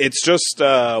 So it's just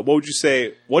what would you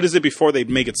say? What is it before they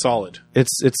make it solid?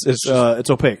 It's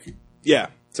opaque. Yeah.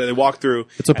 So they walk through.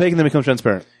 It's opaque and then becomes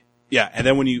transparent. Yeah, and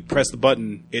then when you press the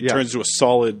button, it turns to a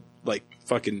solid, like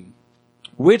fucking.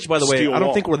 Which, by the way, I don't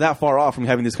wall. think we're that far off from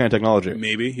having this kind of technology.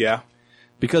 Maybe, yeah.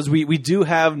 Because we do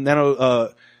have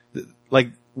nano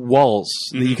like walls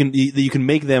that you can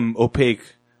make them opaque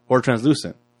or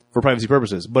translucent for privacy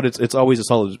purposes, but it's always a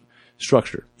solid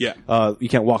structure. Yeah, you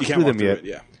can't walk through them yet.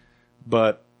 Yeah,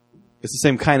 but it's the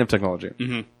same kind of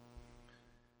technology.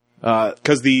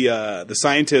 Because the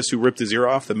scientist who ripped his ear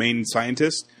off, the main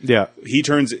scientist, he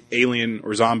turns alien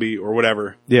or zombie or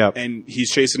whatever. Yeah, and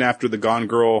he's chasing after the Gone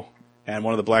Girl and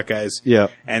one of the black guys. Yeah,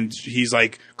 and he's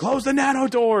like, "Close the nano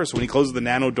door." So when he closes the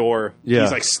nano door,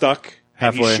 he's like stuck.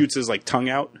 Halfway. And he shoots his like tongue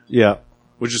out. Yeah,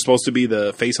 which is supposed to be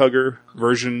the facehugger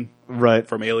version, right,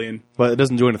 from Alien. But it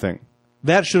doesn't do anything.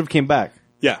 That should have came back.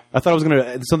 Yeah, I thought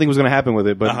something was gonna happen with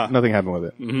it, but nothing happened with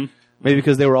it. Maybe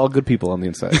because they were all good people on the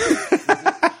inside.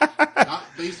 Not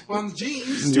based upon the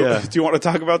genes. Do you want to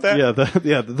talk about that?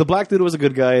 Yeah, the black dude was a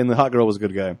good guy, and the hot girl was a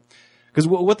good guy. Because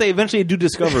what they eventually do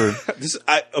discover... This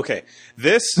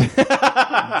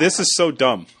is so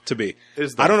dumb to me.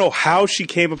 I don't know how she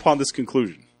came upon this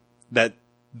conclusion. I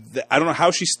don't know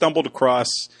how she stumbled across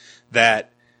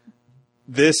that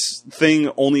this thing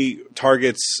only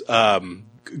targets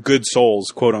good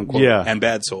souls, quote unquote, and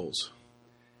bad souls.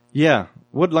 Yeah.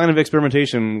 What line of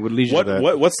experimentation would lead you to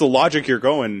that? What's the logic you're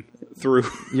going through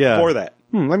for that?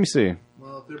 Let me see.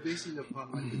 Well, if they're basing it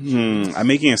upon I'm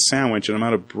making a sandwich and I'm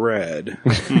out of bread.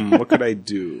 What could I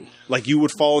do? Like, you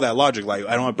would follow that logic. Like,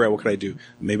 I don't have bread. What could I do?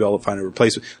 Maybe I'll find a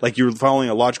replacement. Like, you're following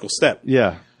a logical step.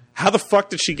 Yeah. How the fuck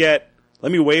did she get,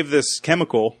 let me wave this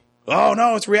chemical. Oh,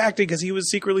 no, it's reacting because he was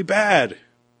secretly bad.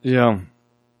 Yeah.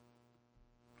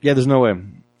 Yeah, there's no way.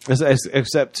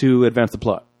 Except to advance the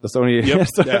plot. That's the only. Yep.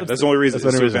 That's the only reason.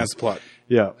 That's to advance the plot.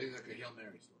 Yeah.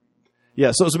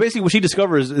 Yeah. So basically, what she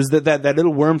discovers is that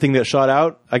little worm thing that shot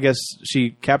out. I guess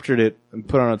she captured it and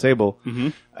put it on a table,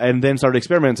 and then started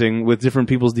experimenting with different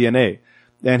people's DNA.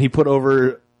 And he put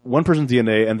over one person's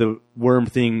DNA, and the worm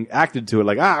thing acted to it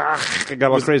like it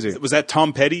got all crazy. Was that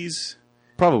Tom Petty's?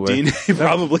 Probably. DNA?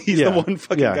 Probably. He's the one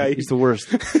fucking guy. He's the worst.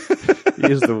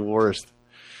 He is the worst.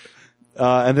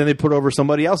 And then they put over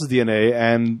somebody else's DNA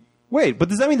and... Wait, but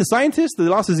does that mean the scientist that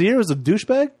lost his ear was a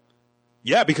douchebag?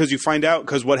 Yeah, because you find out...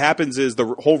 Because what happens is the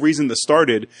whole reason this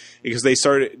started... Because they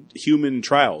started human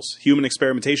trials, human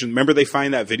experimentation. Remember they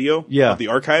find that video of the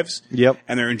archives? Yep.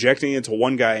 And they're injecting it into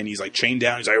one guy and he's like chained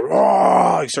down. He's like,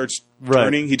 "Raw!" He starts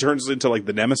turning. He turns into like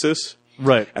the Nemesis.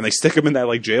 Right. And they stick him in that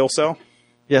like jail cell.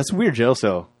 Yeah, it's a weird jail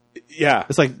cell. Yeah.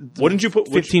 It's like, wouldn't you put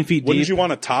 15 feet deep? Wouldn't you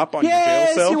want a top on your jail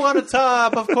cell? Yes, you want a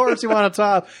top. Of course you want a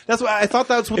top. That's why I thought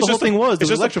that's what the whole thing was. It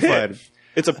was electrified.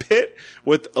 It's a pit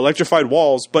with electrified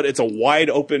walls, but it's a wide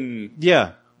open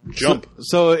jump.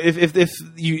 So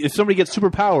if somebody gets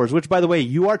superpowers, which by the way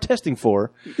you are testing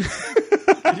for, you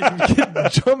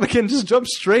can just jump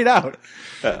straight out.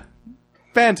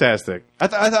 Fantastic. I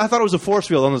thought it was a force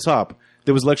field on the top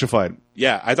that was electrified.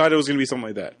 Yeah, I thought it was going to be something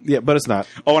like that. Yeah, but it's not.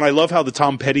 Oh, and I love how the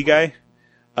Tom Petty guy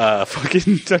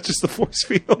fucking touches the force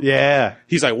field. Yeah.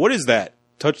 He's like, "What is that?"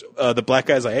 Touch. The black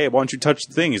guy's like, "Hey, why don't you touch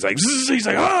the thing?" He's like, "Zzz." He's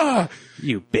like, "Ah,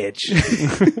 you bitch."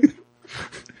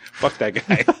 Fuck that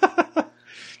guy.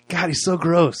 God, he's so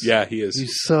gross. Yeah, he is.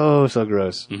 He's so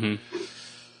gross. Mm-hmm.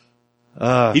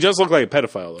 He does look like a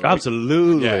pedophile, though. Right?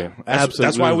 Absolutely. Yeah. Absolutely.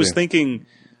 That's why I was thinking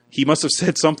he must have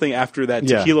said something after that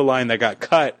tequila line that got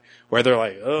cut. Where they're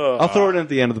like, oh. I'll throw it in at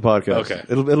the end of the podcast. Okay.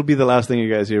 It'll be the last thing you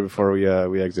guys hear before we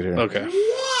exit here. Okay.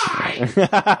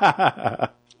 Why?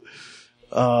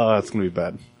 Oh, that's going to be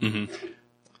bad. Mm-hmm.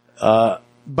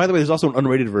 By the way, there's also an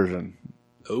unrated version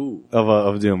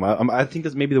of Doom. I think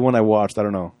that's maybe the one I watched. I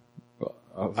don't know.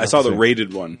 I saw the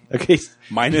rated one. Okay.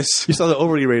 Minus. You saw the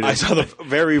overly rated. I saw the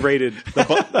very rated.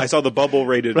 I saw the bubble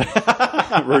rated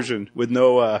version with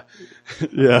no,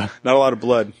 not a lot of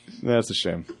blood. That's a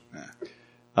shame.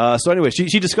 So anyway,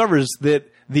 she discovers that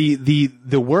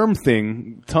the worm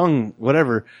thing, tongue,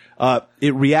 whatever,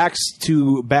 it reacts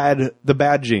to the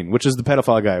bad gene, which is the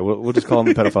pedophile guy. We'll just call him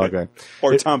the pedophile guy.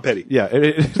 Or Tom Petty. Yeah.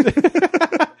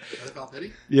 Tom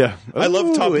Petty? Yeah. I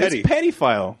love Tom Petty. It's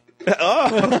Pettyphile.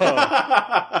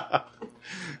 Oh.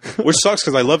 Which sucks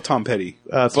because I love Tom Petty.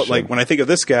 But like when I think of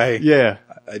this guy,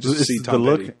 I just see Tom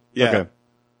Petty. Look? Yeah. Okay.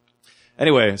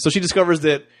 Anyway, so she discovers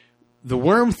that the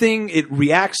worm thing, it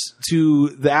reacts to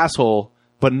the asshole,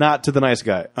 but not to the nice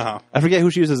guy. Uh-huh. I forget who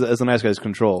she uses as the nice guy's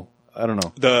control. I don't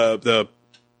know. The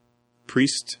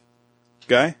priest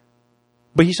guy?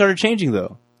 But he started changing,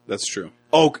 though. That's true.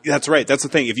 Oh, that's right. That's the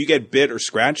thing. If you get bit or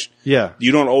scratched,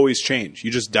 you don't always change. You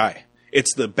just die.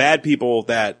 It's the bad people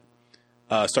that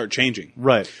start changing.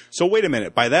 Right. So wait a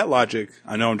minute. By that logic,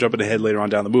 I know I'm jumping ahead later on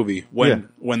down the movie.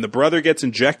 When the brother gets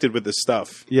injected with this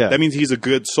stuff, that means he's a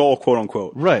good soul, quote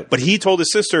unquote. Right. But he told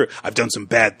his sister, "I've done some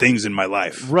bad things in my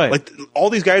life." Right. Like all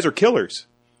these guys are killers.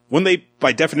 Wouldn't they,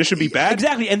 by definition, be bad?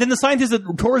 Exactly. And then the scientist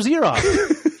that tore his ear off,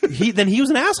 he was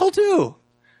an asshole too.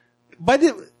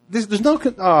 There's no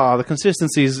the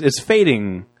consistency is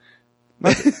fading.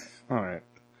 All right.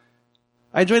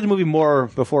 I enjoyed the movie more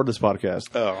before this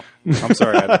podcast. Oh, I'm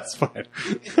sorry. That's fine.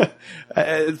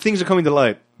 Things are coming to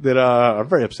light that are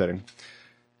very upsetting.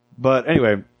 But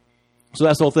anyway, so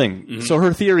that's the whole thing. Mm-hmm. So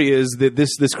her theory is that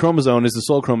this chromosome is the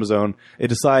soul chromosome. It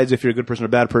decides if you're a good person or a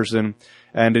bad person,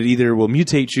 and it either will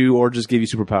mutate you or just give you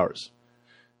superpowers.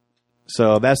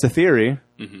 So that's the theory.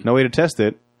 Mm-hmm. No way to test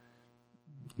it.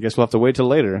 I guess we'll have to wait till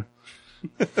later.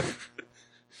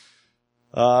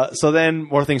 So then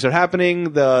more things are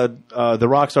happening. The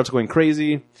Rock starts going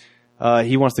crazy.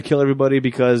 He wants to kill everybody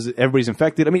because everybody's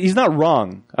infected. I mean, he's not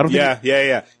wrong. I don't think.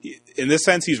 Yeah. In this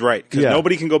sense, he's right because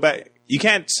nobody can go back. You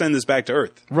can't send this back to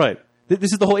Earth. Right.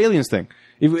 This is the whole aliens thing.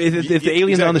 If the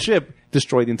aliens on the ship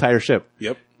destroy the entire ship.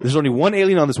 Yep. There's only one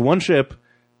alien on this one ship.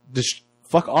 Just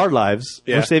fuck our lives.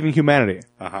 Yeah. We're saving humanity.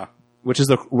 Which is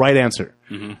the right answer.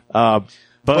 Mm-hmm.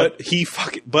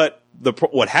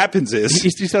 But what happens is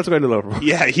he starts going a little overboard.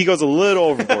 Yeah, he goes a little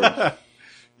overboard.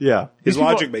 Yeah, his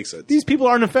logic makes sense. These people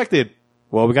aren't infected.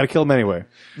 Well, we got to kill him anyway.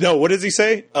 No, what does he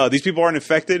say? These people aren't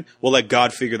infected. We'll let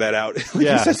God figure that out.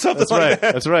 Yeah, he said something that's like right.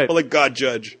 that. That's right. We'll let God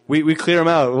judge. We clear him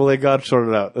out. We'll let God sort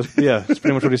it out. That's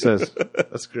pretty much what he says.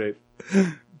 That's great.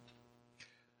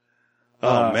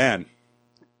 Oh, man.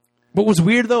 What was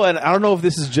weird, though, and I don't know if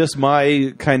this is just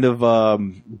my kind of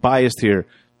biased here,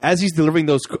 as he's delivering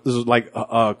those like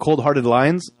cold-hearted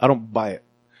lines, I don't buy it.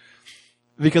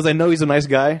 Because I know he's a nice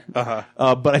guy,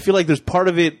 but I feel like there's part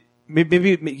of it,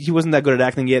 maybe he wasn't that good at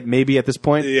acting yet, maybe at this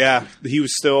point. Yeah, he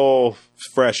was still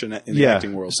fresh in the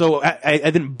acting world. So I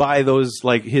didn't buy those,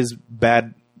 like, his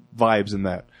bad vibes in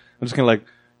that. I'm just kind of like,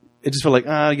 it just felt like,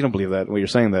 you don't believe that, when you're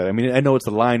saying that. I mean, I know it's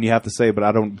a line you have to say, but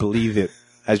I don't believe it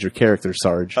as your character,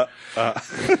 Sarge. But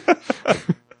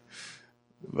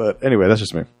anyway, that's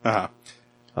just me.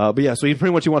 But yeah, so he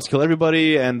wants to kill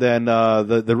everybody, and then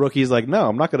the rookie's like,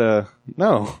 no,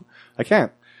 I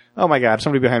can't. Oh my god,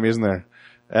 somebody behind me, isn't there?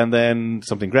 And then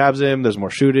something grabs him, there's more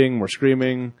shooting, more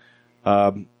screaming.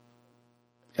 I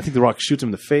think the Rock shoots him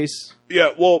in the face. Yeah,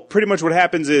 well, pretty much what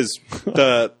happens is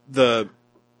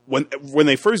when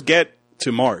they first get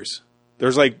to Mars,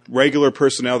 there's like regular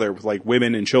personnel there with like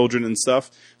women and children and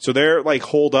stuff. So they're like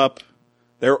holed up.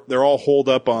 They're all holed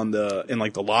up in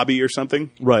like the lobby or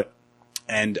something. Right.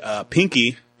 And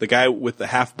Pinky, the guy with the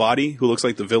half body who looks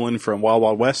like the villain from Wild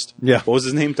Wild West. Yeah. What was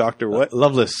his name? Dr. what?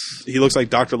 Lovelace. He looks like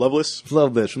Dr. Lovelace.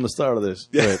 Lovelace from the start of this.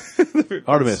 Yeah. Right.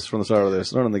 Artemis from the start of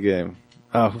this. Not in the game.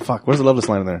 Oh, fuck. Where's the Lovelace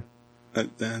line in there? I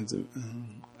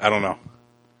don't know.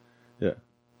 Yeah.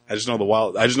 I just know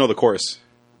the chorus.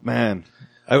 Man.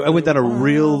 I went down a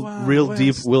real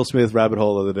deep Will Smith rabbit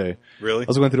hole the other day. Really? I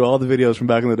was going through all the videos from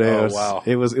back in the day. Oh, wow.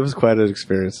 It was quite an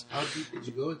experience. How deep did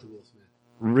you go into Will Smith?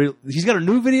 He's got a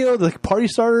new video, the party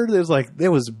starter. It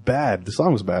was bad. The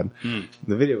song was bad.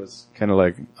 The video was kind of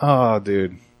like, oh,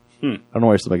 dude. I don't know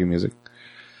why you're still making music.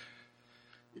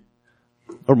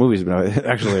 Or movies,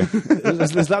 actually.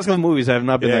 It's not some movies have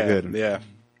not been that good. Yeah.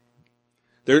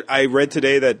 I read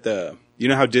today that you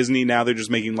know how Disney now they're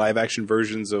just making live action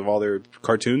versions of all their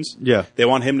cartoons? Yeah. They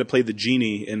want him to play the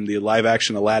genie in the live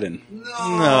action Aladdin.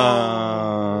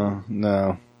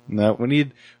 No. We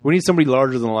need somebody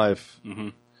larger than life.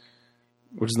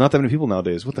 Which is not that many people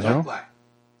nowadays. What the hell? Black.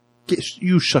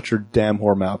 You shut your damn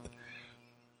whore mouth.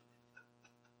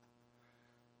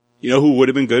 You know who would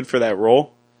have been good for that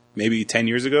role? Maybe 10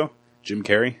 years ago? Jim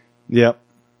Carrey. Yep.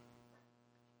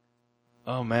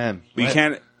 Oh man.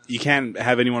 But you can't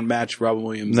have anyone match Robin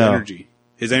Williams' energy.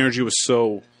 His energy was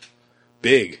so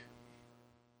big.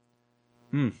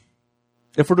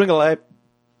 If we're doing a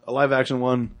live action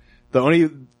one, the only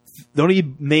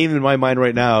name in my mind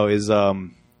right now is I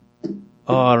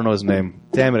don't know his name.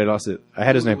 Damn it, I lost it. I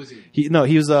had his name.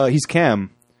 He's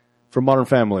Cam from Modern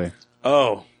Family.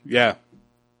 Oh, yeah.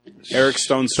 Eric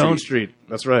Stone Street. Stone Street.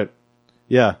 That's right.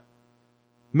 Yeah.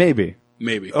 Maybe.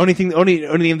 Only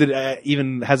name that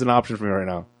even has an option for me right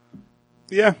now.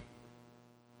 Yeah.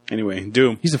 Anyway,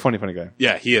 Doom. He's a funny guy.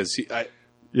 Yeah, he is.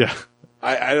 Yeah.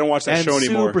 I don't watch that show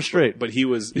anymore. Super straight. But he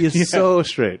was... He is so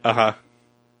straight.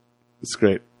 It's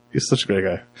great. He's such a great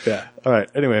guy. Yeah. All right.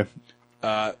 Anyway.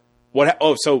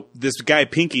 So this guy,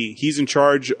 Pinky, he's in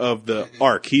charge of the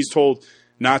Ark. He's told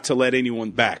not to let anyone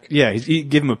back. Yeah, he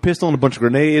give him a pistol and a bunch of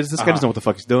grenades. This guy doesn't know what the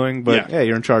fuck he's doing, but yeah,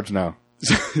 you're in charge now.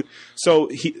 So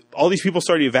all these people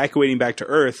started evacuating back to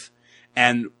Earth,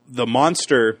 and the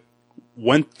monster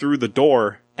went through the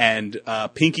door, and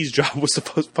Pinky's job was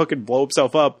supposed to fucking blow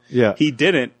himself up. Yeah. He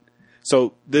didn't.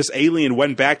 So this alien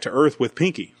went back to Earth with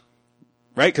Pinky.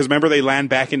 Right? Because remember they land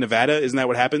back in Nevada? Isn't that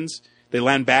what happens? They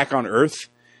land back on Earth.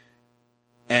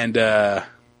 And, are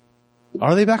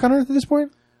they back on Earth at this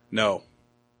point? No.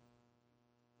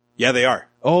 Yeah, they are.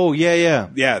 Oh, yeah.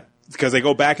 Yeah, because they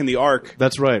go back in the Ark.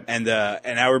 That's right. And now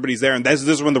everybody's there. And this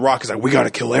is when the Rock is like, we got to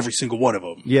kill every single one of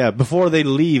them. Yeah, before they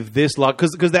leave this lock,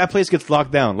 because that place gets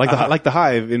locked down, like the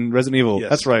Hive in Resident Evil. Yes.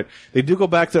 That's right. They do go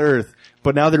back to Earth,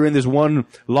 but now they're in this one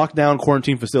lockdown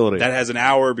quarantine facility. That has an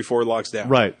hour before it locks down.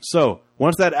 Right. So,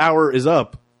 once that hour is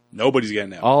up, nobody's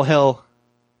getting out. All hell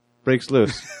breaks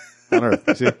loose on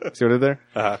Earth. See what I did there?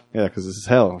 Yeah, because this is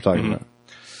hell I'm talking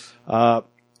about.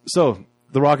 So,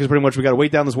 the Rock is pretty much, we got to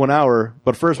wait down this 1 hour,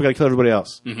 but first we got to kill everybody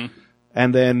else.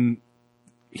 And then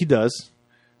he does.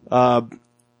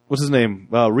 What's his name?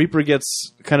 Reaper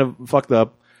gets kind of fucked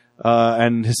up,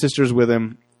 and his sister's with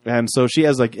him. And so she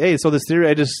has like, hey, so this theory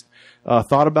I just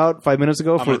thought about 5 minutes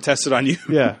ago. I'm going to test it on you.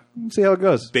 Yeah. See how it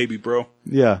goes. Baby bro.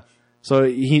 Yeah. So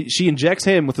she injects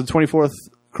him with the 24th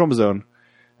chromosome,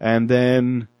 and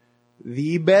then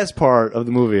the best part of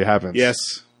the movie happens. Yes.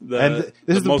 This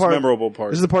is the most memorable part.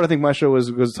 This is the part I think Maestro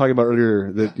was talking about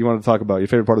earlier that you wanted to talk about. Your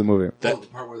favorite part of the movie.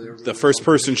 The first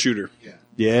person shooter. Yeah.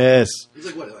 Yes. It's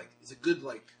like what? Like it's a good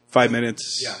 5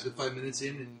 minutes. Yeah, good 5 minutes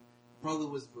in, and probably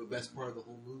was the best part of the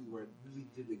whole movie where it really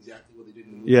did exactly what they did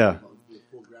in the movie. Yeah. With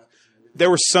full graphics and everything. There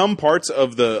were some parts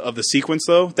of the sequence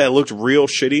though that looked real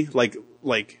shitty. Like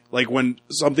when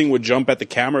something would jump at the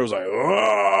camera, it was like,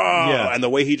 oh, Yeah. and the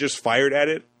way he just fired at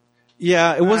it.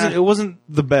 Yeah, it wasn't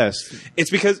the best.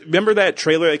 It's because remember that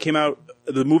trailer that came out,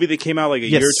 the movie that came out like a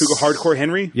year or two ago, Hardcore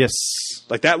Henry. Yes.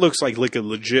 Like that looks like a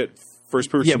legit first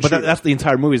person. Yeah, but shooter. that's the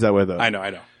entire movie's that way though. I know.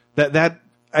 I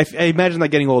imagine that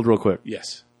getting old real quick.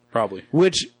 Yes, probably.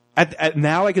 Which at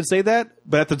now I could say that,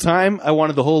 but at the time I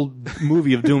wanted the whole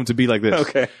movie of Doom to be like this.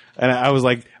 Okay. And I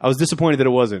was disappointed that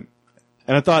it wasn't.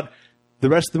 And I thought the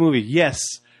rest of the movie, yes,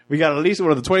 we got at least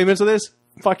 20 minutes of this.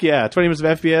 Fuck yeah, 20 minutes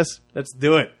of FPS. Let's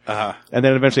do it. Uh-huh. And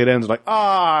then eventually it ends like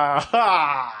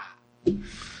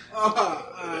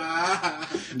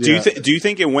Do you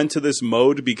think it went to this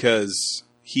mode because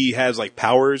he has like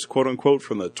powers, quote unquote,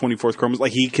 from the 24th chromosome?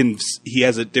 Like he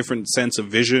has a different sense of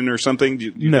vision or something? Do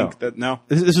you No. think that? No.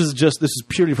 This is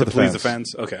purely for the Please fans. the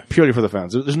fans. Okay. Purely for the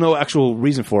fans. There's no actual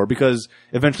reason for it because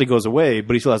eventually it goes away,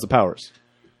 but he still has the powers.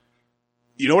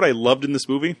 You know what I loved in this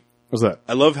movie? What's that?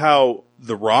 I love how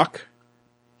The Rock,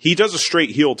 he does a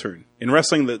straight heel turn. In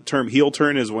wrestling, the term heel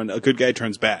turn is when a good guy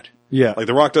turns bad. Yeah. Like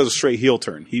The Rock does a straight heel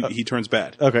turn. He turns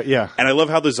bad. Okay, yeah. And I love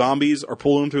how the zombies are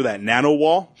pulling him through that nano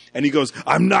wall, and he goes,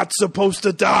 "I'm not supposed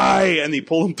to die," and they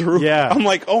pull him through. Yeah. I'm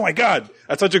like, oh my god,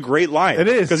 that's such a great line. It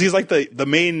is. because he's like the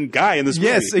main guy in this movie.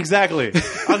 Yes, exactly.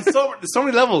 On so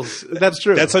many levels. That's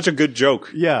true. That's such a good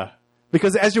joke. Yeah.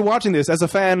 Because as you're watching this, as a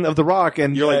fan of The Rock,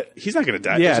 and You're like, he's not going to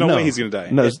die. yeah, There's no no. way he's going to die.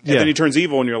 No, and yeah. then he turns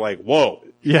evil, and you're like, whoa.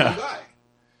 yeah, Guy.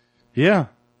 yeah,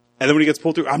 And then when he gets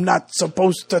pulled through, I'm not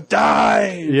supposed to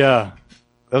die. yeah.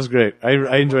 That was great.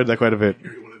 I enjoyed that quite a bit.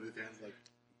 Every one of the fans like,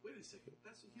 wait a second,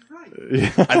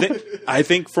 he's right. Yeah. I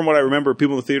think from what I remember,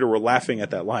 people in the theater were laughing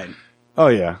at that line. Oh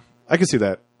yeah, I can see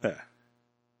that. Yeah.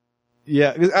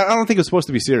 Yeah, 'cause I don't think it was supposed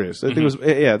to be serious. I think it was.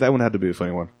 Yeah, that one had to be a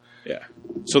funny one. Yeah.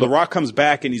 So The Rock comes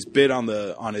back and he's bit on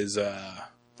his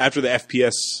after the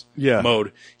FPS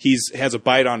mode. He has a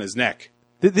bite on his neck.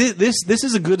 This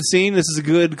is a good scene. This is a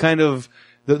good kind of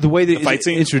the way that fight it's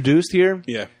scene? introduced here.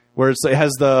 Yeah. Where it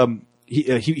has the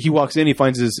he walks in, he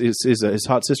finds his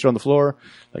hot sister on the floor.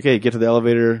 Like, hey, get to the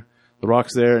elevator. The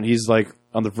Rock's there, and he's like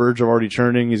on the verge of already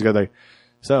turning. He's got like,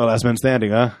 so last man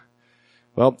standing, huh?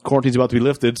 Well, quarantine's about to be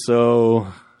lifted, so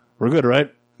we're good,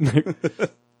 right?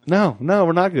 No,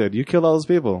 we're not good. You killed all those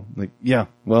people. Like, yeah,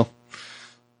 well,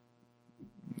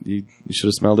 you should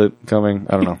have smelled it coming.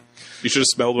 I don't know. You should have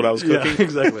smelled what I was cooking. Yeah,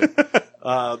 exactly.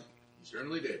 He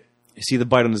certainly did. You see the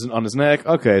bite on his neck.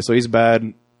 Okay, so he's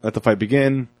bad. Let the fight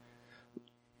begin.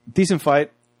 Decent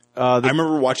fight. I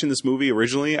remember watching this movie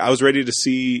originally. I was ready to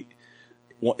see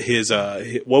what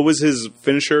was his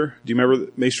finisher? Do you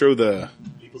remember, Maestro?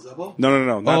 People's elbow?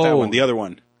 No, not that one. The other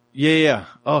one. Yeah.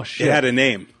 Oh shit! It had a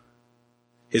name.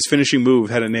 His finishing move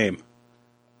had a name.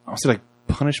 I was like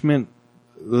punishment.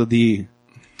 The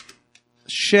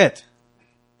shit.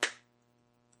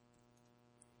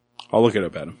 I'll look it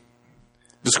up, Adam.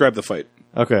 Describe the fight.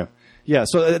 Okay. Yeah.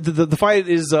 So the fight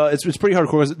is it's pretty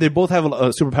hardcore. They both have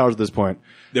superpowers at this point.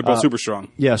 They're both super strong.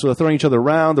 Yeah. So they're throwing each other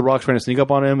around. The Rock's trying to sneak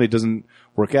up on him. It doesn't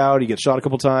work out. He gets shot a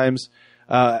couple times.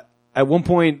 At one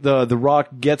point, the Rock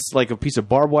gets like a piece of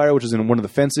barbed wire, which is in one of the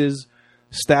fences,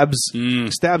 stabs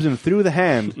him through the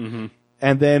hand,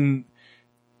 and then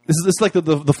this is like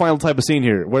the final type of scene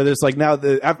here, where there's like now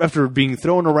after being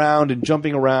thrown around and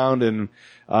jumping around and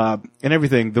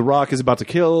everything, the Rock is about to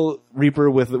kill Reaper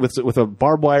with a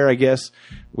barbed wire, I guess,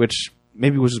 which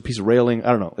maybe was just a piece of railing.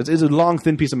 I don't know. It's a long,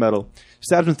 thin piece of metal.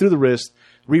 Stabs him through the wrist.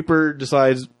 Reaper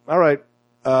decides, all right.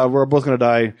 We're both gonna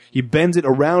die. He bends it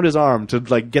around his arm to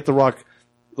like get the Rock,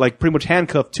 like pretty much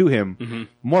handcuffed to him.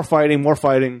 More fighting. He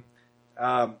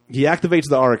activates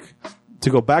the Ark to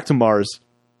go back to Mars.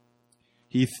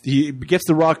 He gets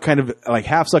the Rock kind of like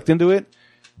half sucked into it,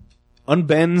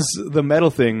 unbends the metal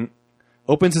thing,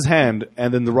 opens his hand,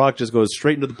 and then the Rock just goes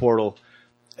straight into the portal.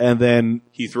 And then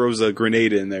he throws a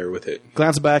grenade in there with it.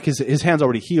 Glance back, his hand's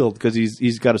already healed because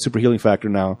he's got a super healing factor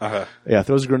now. Yeah,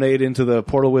 throws a grenade into the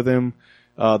portal with him.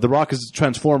 The Rock is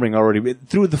transforming already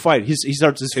through the fight. His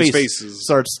face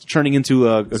starts turning into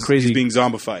a crazy. He's being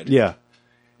zombified. Yeah,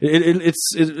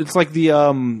 it's like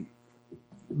the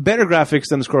better graphics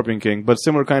than the Scorpion King, but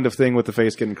similar kind of thing with the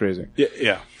face getting crazy.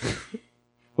 Yeah.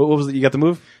 What was it? You got the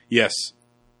move? Yes.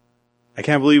 I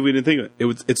can't believe we didn't think of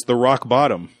it. It's the rock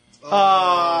bottom.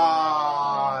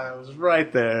 Oh, it was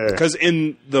right there. Because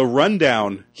in the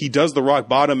rundown, he does the rock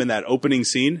bottom in that opening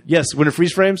scene. Yes, when it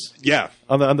freeze frames. Yeah.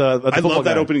 On the I love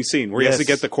that opening scene where he has to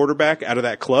get the quarterback out of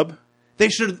that club. They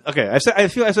should. Okay, I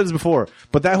feel I said this before,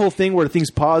 but that whole thing where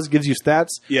things pause gives you stats.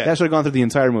 Yeah. That should have gone through the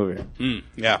entire movie.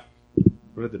 Yeah.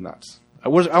 But it did not. I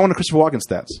want a Christopher Walken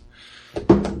stats,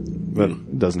 but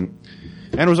it doesn't.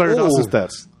 And Rosario Dawson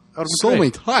stats. So many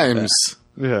times.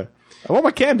 Yeah. I want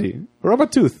my candy. Or I want my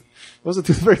tooth. What was the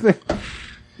tooth fairy thing?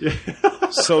 Yeah.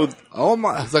 So it's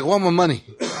like, I want my money.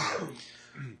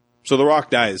 So The Rock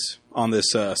dies on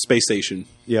this space station.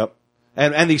 Yep.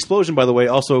 And the explosion, by the way,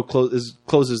 also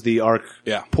closes the Ark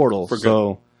portal. For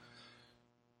so,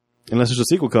 unless there's a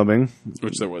sequel coming,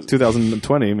 which there was,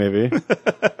 2020 maybe.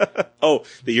 Oh,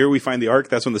 the year we find the Ark,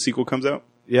 that's when the sequel comes out.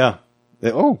 Yeah.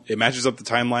 It matches up the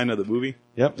timeline of the movie.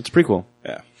 Yep, it's a prequel.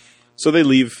 Yeah. So they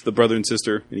leave the brother and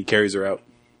sister, and he carries her out,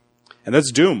 and that's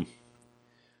Doom.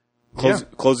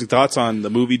 Closing thoughts on the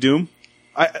movie Doom.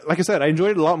 Like I said, I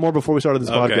enjoyed it a lot more before we started this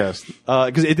podcast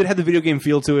because it did have the video game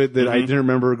feel to it that I didn't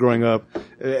remember growing up.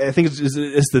 I think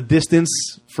it's the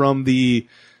distance from the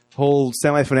whole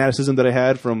semi-fanaticism that I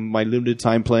had from my limited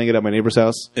time playing it at my neighbor's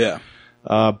house. Yeah.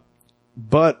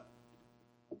 But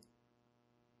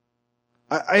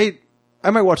I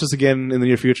might watch this again in the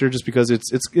near future just because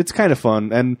it's kind of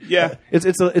fun and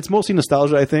it's mostly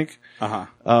nostalgia, I think.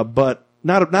 But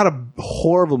not a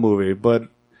horrible movie, but.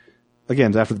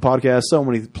 Again, after the podcast, so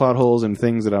many plot holes and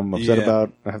things that I'm upset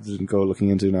about. I have to go looking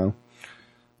into now.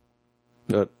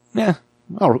 But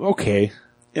okay.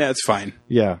 Yeah, it's fine.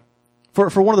 Yeah, for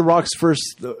one of the Rock's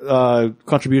first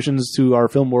contributions to our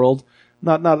film world,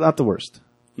 not the worst.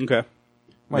 Okay,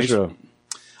 Maestro.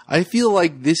 I feel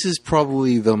like this is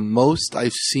probably the most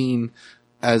I've seen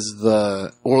or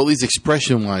at least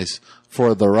expression wise,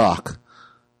 for The Rock.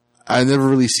 I've never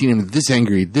really seen him this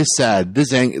angry, this sad,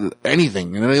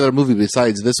 anything in any other movie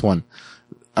besides this one.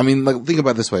 I mean, like, think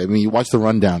about it this way. I mean, you watch the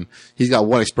rundown. He's got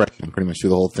one expression pretty much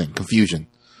through the whole thing: confusion.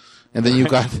 And then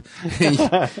and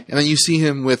then you see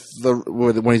him when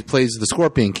he plays the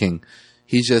Scorpion King.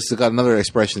 He's just got another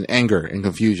expression: anger and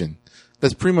confusion.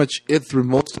 That's pretty much it through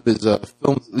most of his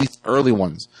films, at least early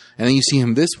ones. And then you see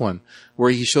him this one,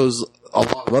 where he shows a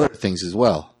lot of other things as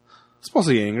well. It's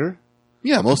mostly anger.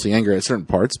 Yeah, mostly anger at certain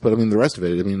parts, but I mean the rest of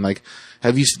it. I mean, like,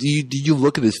 did you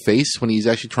look at his face when he's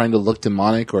actually trying to look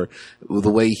demonic, or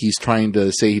the way he's trying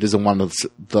to say he doesn't want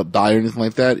to die or anything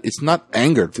like that? It's not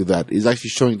anger through that. He's actually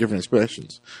showing different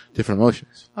expressions, different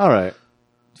emotions. All right.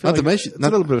 Not to mention, it's a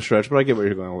little bit of a stretch, but I get where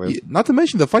you're going with it. Not to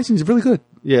mention the fight scene is really good.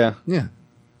 Yeah, yeah.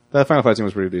 That final fight scene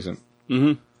was pretty decent.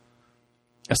 Mm-hmm.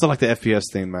 I still like the FPS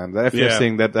thing, man. The FPS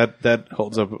thing that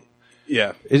holds up.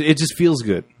 Yeah, it just feels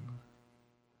good.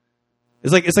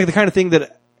 It's like the kind of thing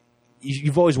that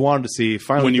you've always wanted to see.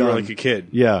 Finally, when you done. were like a kid.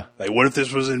 Yeah. Like, what if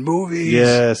this was in movies?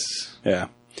 Yes. Yeah.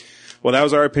 Well, that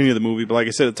was our opinion of the movie. But like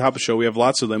I said at the top of the show, we have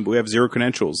lots of them, but we have zero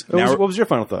credentials. What was your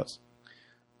final thoughts?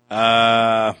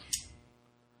 It's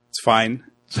fine.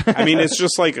 I mean, it's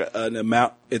just like an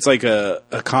amount. It's like a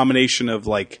combination of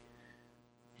like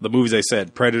the movies I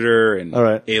said, Predator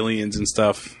and Aliens and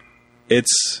stuff.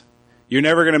 You're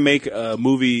never going to make a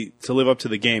movie to live up to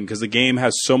the game because the game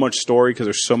has so much story because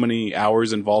there's so many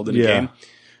hours involved in the game.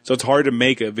 So it's hard to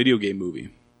make a video game movie.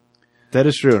 That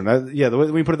is true. The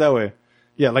way we put it that way.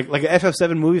 Yeah, like an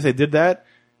FF7 movie, if they did that,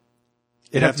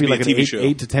 it'd have to be like an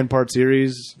 8 to 10 part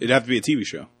series. It'd have to be a TV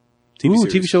show.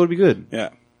 TV show would be good. Yeah.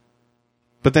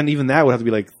 But then even that would have to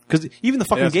be like, because even the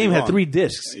fucking game had 3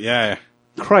 discs. Yeah.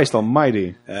 Christ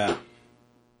almighty. Yeah.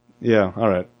 Yeah, all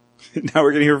right. Now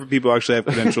we're going to hear from people who actually have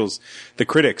credentials. The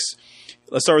critics.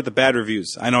 Let's start with the bad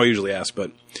reviews. I know I usually ask,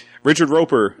 but Richard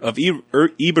Roper of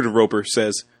Ebert Roper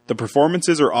says, the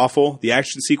performances are awful, the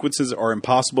action sequences are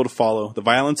impossible to follow, the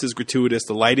violence is gratuitous,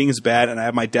 the lighting is bad, and I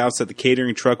have my doubts that the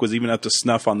catering truck was even up to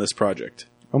snuff on this project.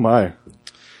 Oh my.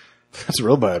 That's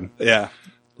real bad. Yeah.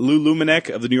 Lou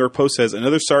Luminek of the New York Post says,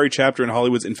 another sorry chapter in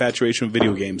Hollywood's infatuation with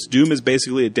video games. Doom is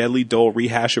basically a deadly, dull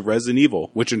rehash of Resident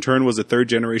Evil, which in turn was a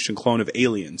third-generation clone of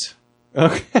Aliens.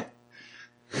 Okay.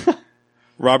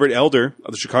 Robert Elder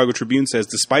of the Chicago Tribune says,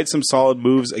 despite some solid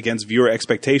moves against viewer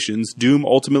expectations, Doom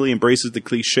ultimately embraces the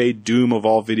cliched Doom of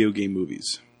all video game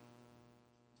movies.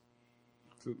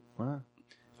 What?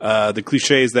 The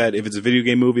cliche is that if it's a video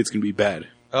game movie, it's going to be bad.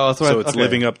 Oh, that's so it's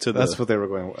living up to the. That's what they were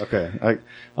going. Okay.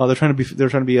 They're trying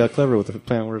to be clever with the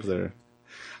play on words there.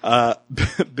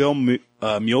 Bill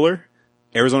Mueller,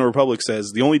 Arizona Republic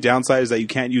says the only downside is that you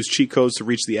can't use cheat codes to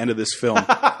reach the end of this film.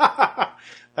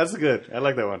 That's good. I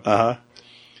like that one.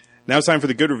 Now it's time for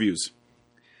the good reviews.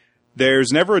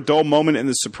 There's never a dull moment in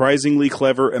the surprisingly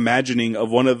clever imagining of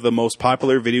one of the most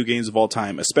popular video games of all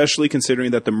time, especially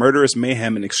considering that the murderous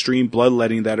mayhem and extreme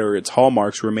bloodletting that are its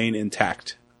hallmarks remain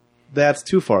intact. That's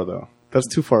too far, though. That's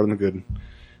too far in the good.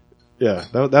 Yeah,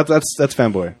 that's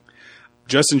fanboy.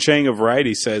 Justin Chang of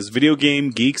Variety says, video game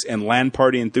geeks and LAN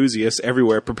party enthusiasts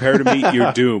everywhere, prepare to meet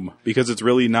your doom, because it's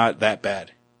really not that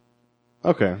bad.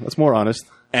 Okay, that's more honest.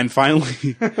 And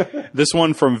finally, this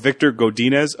one from Victor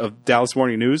Godinez of Dallas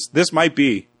Morning News. This might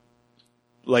be,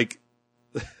 like,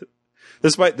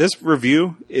 this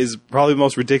review is probably the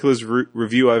most ridiculous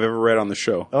review I've ever read on the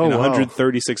show. Oh, in wow.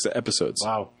 136 episodes.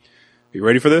 Wow. Are you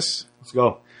ready for this? Let's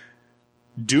go.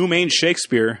 Doom ain't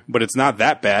Shakespeare, but it's not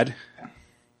that bad.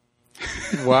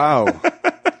 Wow.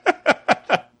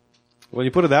 When you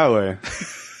put it that way.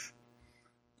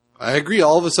 I agree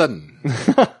all of a sudden.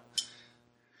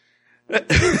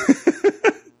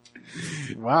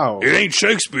 Wow. It ain't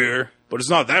Shakespeare, but it's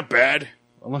not that bad.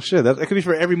 Oh, shit. That could be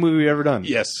for every movie we've ever done.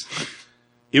 Yes.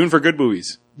 Even for good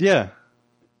movies. Yeah.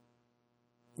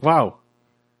 Wow.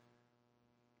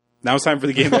 Now it's time for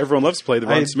the game that everyone loves to play, the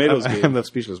Rotten Tomatoes game. I'm left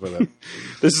speechless by that.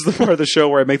 This is the part of the show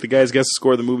where I make the guys guess the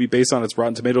score of the movie based on its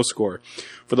Rotten Tomatoes score.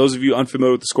 For those of you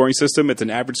unfamiliar with the scoring system, it's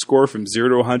an average score from 0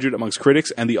 to 100 amongst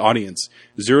critics and the audience.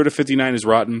 0 to 59 is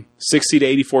rotten, 60 to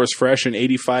 84 is fresh, and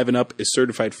 85 and up is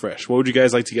certified fresh. What would you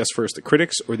guys like to guess first, the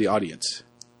critics or the audience?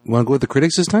 You want to go with the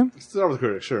critics this time? Let's start with the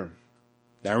critics, sure.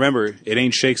 Now remember, it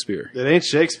ain't Shakespeare. It ain't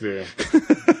Shakespeare.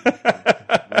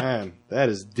 Man, that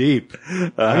is deep.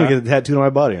 I'm going to get a tattooed on my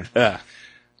body.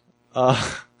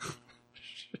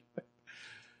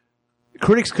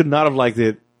 Critics could not have liked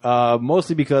it,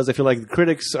 mostly because I feel like the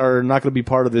critics are not going to be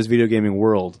part of this video gaming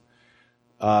world.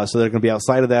 So they're going to be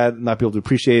outside of that, not be able to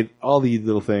appreciate all the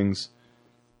little things.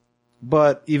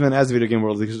 But even as a video game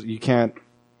world, you can't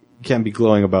be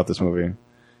glowing about this movie.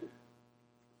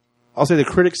 I'll say the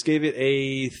critics gave it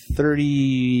a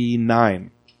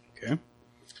 39. Okay.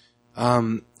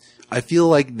 I feel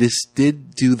like this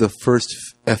did do the first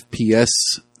FPS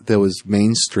that was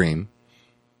mainstream,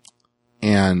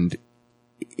 and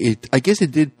I guess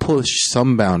it did push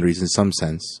some boundaries in some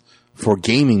sense for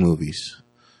gaming movies.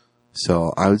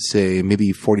 So I would say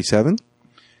maybe 47.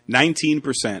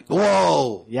 19%.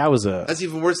 Whoa! Yeah, That's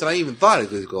even worse than I even thought it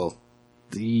could go.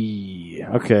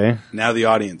 Okay. Now the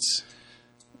audience.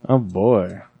 Oh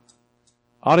boy.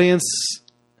 Audience.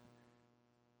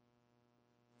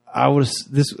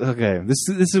 This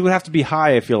would have to be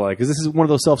high, I feel like, because this is one of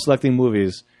those self-selecting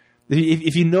movies.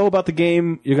 If you know about the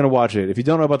game, you're going to watch it. If you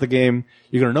don't know about the game,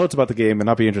 you're going to know it's about the game and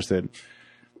not be interested.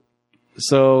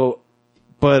 So,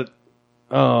 but,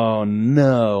 oh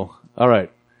no. All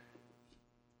right.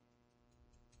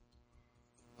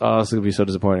 Oh, this is going to be so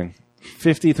disappointing.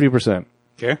 53%.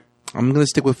 Okay. I'm going to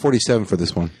stick with 47 for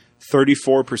this one.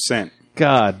 34%.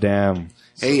 God damn.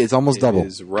 Hey, it's almost double. It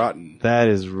is rotten. That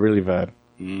is really bad.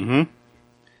 Mm-hmm.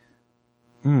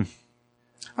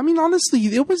 I mean, honestly,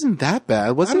 it wasn't that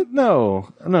bad, was it?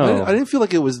 No. I didn't feel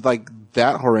like it was like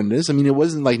that horrendous. I mean, it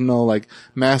wasn't like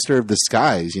Master of the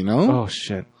Skies, you know? Oh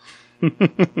shit.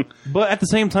 But at the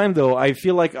same time, though, I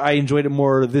feel like I enjoyed it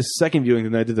more this second viewing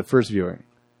than I did the first viewing.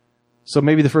 So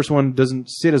maybe the first one doesn't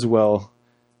sit as well.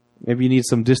 Maybe you need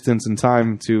some distance and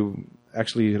time to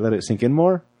actually let it sink in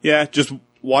more. Yeah, just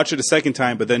watch it a second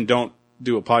time, but then don't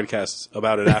do a podcast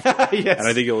about it after. Yes. And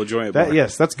I think you'll enjoy it more.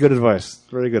 Yes, that's good advice.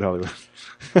 Very good, Hollywood.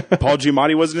 Paul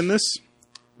Giamatti wasn't in this.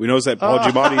 We noticed that Paul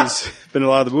Giamatti's been in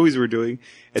a lot of the movies we're doing.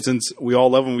 And since we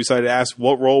all love him, we decided to ask,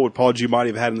 what role would Paul Giamatti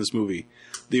have had in this movie?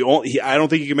 I don't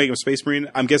think you can make him Space Marine.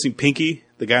 I'm guessing Pinky,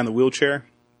 the guy in the wheelchair.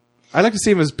 I'd like to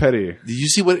see him as Petty. Did you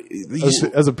see what...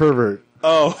 As a pervert.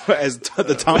 Oh, as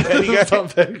the Tom Petty guy? Tom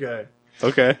Petty guy.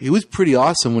 Okay. He was pretty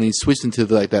awesome when he switched into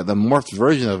the morphed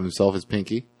version of himself as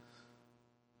Pinky.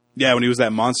 Yeah, when he was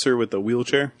that monster with the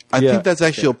wheelchair. I think that's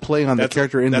actually a play on the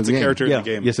character in the game. That's a character in the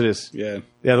game. Yes, it is. Yeah.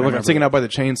 Yeah, the one I'm singing out by the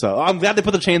chainsaw. Oh, I'm glad they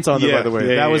put the chainsaw in there, by the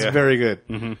way. That was very good.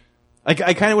 Mm-hmm.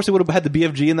 I kind of wish they would have had the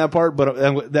BFG in that part, but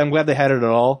I'm glad they had it at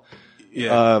all.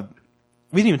 Yeah.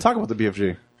 We didn't even talk about the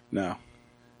BFG. No.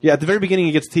 Yeah, at the very beginning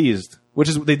it gets teased, which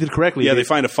is they did correctly. Yeah, they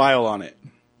find a file on it.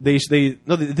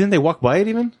 Didn't they walk by it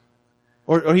even?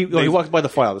 Or he walked by the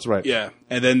file. That's right. Yeah,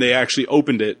 and then they actually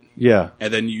opened it. Yeah,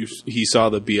 and then he saw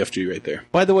the BFG right there.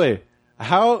 By the way,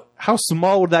 how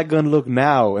small would that gun look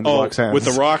now in the Rock's hands? With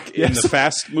the Rock in the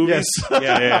Fast movies? Yes.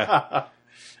 Yeah.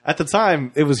 At the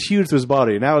time, it was huge to his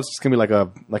body. Now it's just gonna be like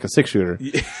a 6-shooter.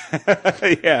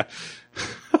 Yeah.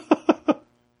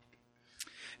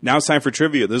 Now it's time for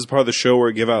trivia. This is part of the show where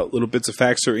I give out little bits of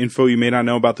facts or info you may not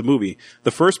know about the movie.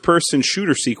 The first-person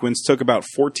shooter sequence took about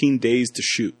 14 days to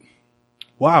shoot.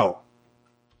 Wow.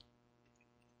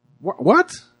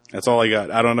 What? That's all I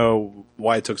got. I don't know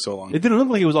why it took so long. It didn't look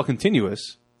like it was all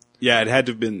continuous. Yeah, it had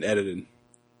to have been edited.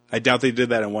 I doubt they did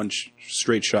that in one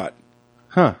straight shot.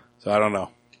 Huh. So I don't know.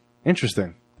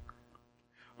 Interesting.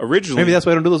 Originally, maybe that's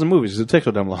why I don't do those in movies, because it takes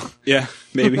so damn long. Yeah,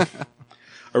 maybe.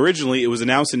 Originally, it was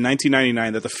announced in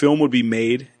 1999 that the film would be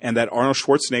made and that Arnold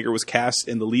Schwarzenegger was cast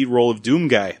in the lead role of Doom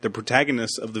Guy, the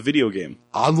protagonist of the video game.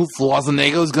 Arnold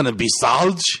Schwarzenegger is going to be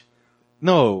Sarge?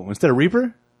 No, instead of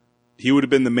Reaper? He would have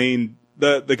been the main...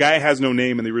 The guy has no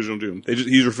name in the original Doom.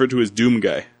 He's referred to as Doom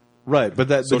Guy. Right, but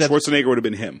that... So Schwarzenegger would have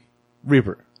been him.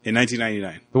 Reaper. In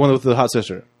 1999. The one with the hot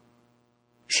sister.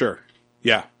 Sure.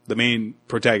 Yeah, the main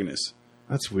protagonist.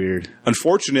 That's weird.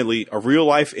 Unfortunately, a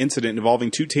real-life incident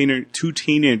involving two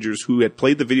teenagers who had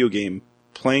played the video game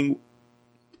playing...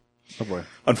 Oh, boy.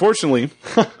 Unfortunately,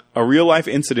 a real-life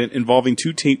incident involving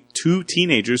two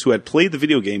teenagers who had played the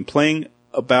video game playing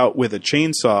about with a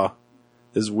chainsaw...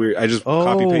 This is weird. I just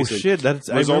copy-pasted. Oh, shit. That's,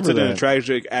 resulted in a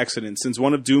tragic accident. Since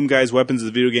one of Doom Guy's weapons in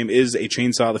the video game is a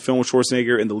chainsaw, the film with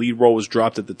Schwarzenegger in the lead role was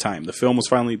dropped at the time. The film was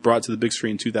finally brought to the big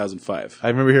screen in 2005. I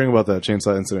remember hearing about that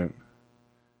chainsaw incident.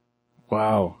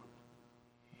 Wow.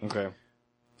 Okay.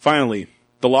 Finally,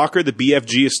 the locker the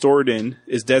BFG is stored in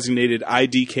is designated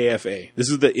IDKFA. This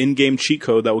is the in-game cheat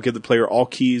code that will give the player all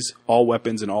keys, all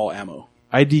weapons, and all ammo.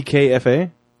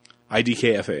 IDKFA?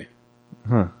 IDKFA.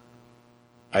 Huh.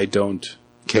 I don't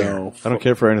care. know. I don't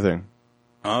care for anything.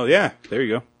 Oh, yeah. There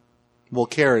you go. Well,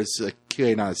 care is a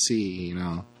K, not a C, you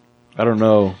know. I don't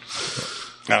know.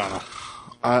 I don't know.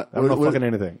 I don't know fucking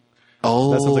anything.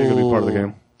 Oh. That's something going to be part of the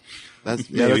game.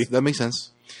 That makes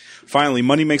sense. Finally,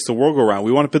 money makes the world go round.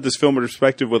 We want to put this film in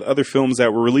perspective with other films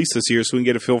that were released this year so we can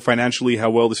get a feel financially how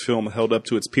well this film held up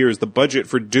to its peers. The budget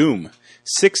for Doom,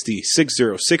 $60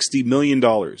 million.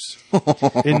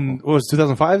 In, what was it,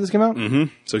 2005 this came out? Mm-hmm.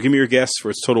 So give me your guess for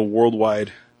its total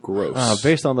worldwide gross.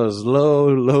 Based on those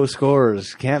low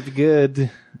scores. Can't be good.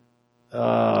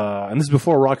 And this is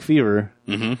before Rock Fever.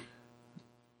 Mm-hmm.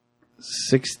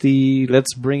 60,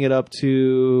 let's bring it up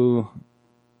to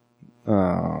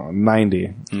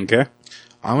 90. Okay.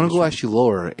 I'm going to go actually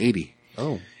lower, 80.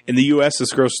 Oh. In the U.S.,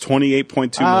 this grossed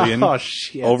 $28.2 million. Oh,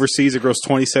 shit. Overseas, it grossed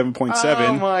 $27.7.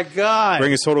 Oh, my God.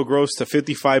 Bringing its total gross to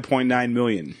 $55.9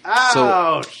 million.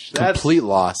 Ouch. So, complete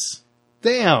loss.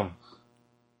 Damn.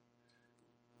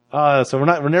 So we're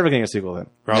never getting a sequel then.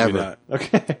 Probably Never. not.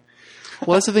 Okay.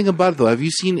 Well, that's the thing about it, though. Have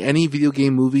you seen any video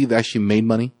game movie that actually made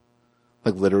money?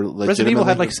 Like, literally. Resident Evil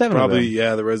had like 7 Probably, of them.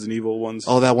 yeah, the Resident Evil ones.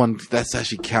 Oh, that one, that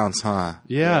actually counts, huh?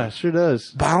 Yeah, it sure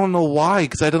does. But I don't know why,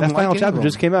 because I don't That like final any of chapter them.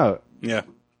 just came out, Yeah.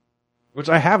 which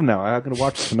I have now. I'm going to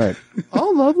watch it tonight. Oh,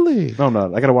 lovely. No, I'm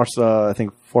not. I got to watch, I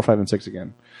think, 4, 5, and 6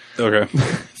 again. Okay.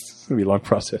 It's going to be a long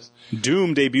process.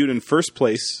 Doom debuted in first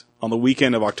place on the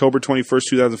weekend of October 21st,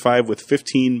 2005 with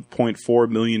 $15.4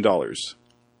 million.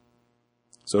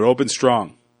 So it opened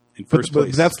strong in first But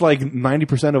place. that's like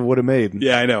 90% of what it made.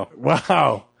 Yeah, I know.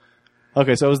 Wow.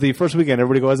 Okay, so it was the first weekend.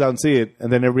 Everybody goes out and see it,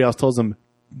 and then everybody else tells them,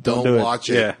 Don't do it. watch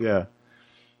it. Yeah.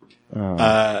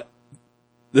 yeah.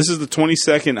 This is the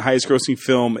 22nd highest grossing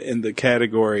film in the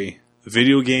category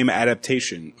video game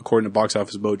adaptation, according to Box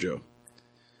Office Mojo.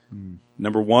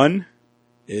 Number 1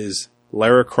 is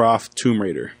Lara Croft Tomb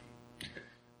Raider.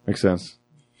 Makes sense.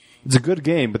 It's a good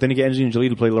game, but then you get Angelina Jolie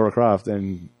to play Lara Croft,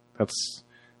 and that's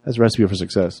a recipe for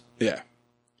success. Yeah.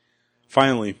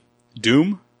 Finally,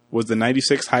 Doom was the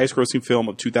 96th highest grossing film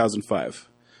of 2005.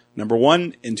 Number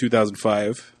 1 in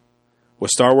 2005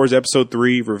 was Star Wars Episode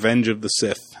 3, Revenge of the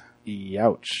Sith.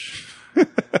 Ouch.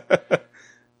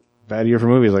 Bad year for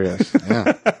movies, I guess.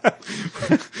 Yeah.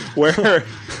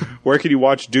 Where can you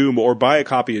watch Doom or buy a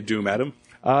copy of Doom, Adam?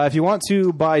 If you want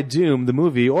to buy Doom, the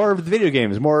movie, or the video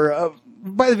games,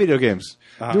 buy the video games.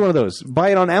 Do one of those. Buy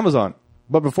it on Amazon.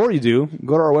 But before you do,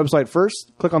 go to our website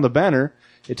first, click on the banner.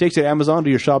 It takes you to Amazon, do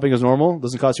your shopping as normal.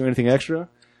 Doesn't cost you anything extra.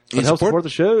 It helps support the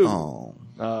show.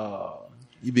 Oh.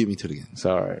 You beat me to it again. It's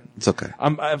all right. It's okay.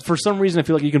 For some reason, I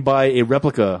feel like you can buy a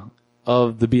replica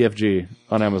of the BFG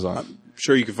on Amazon.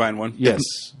 Sure, you can find one. Yes.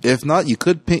 If not, you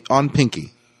could on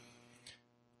Pinky.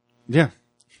 Yeah.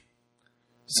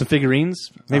 Some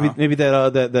figurines. Maybe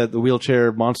that the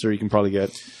wheelchair monster you can probably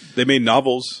get. They made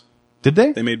novels. Did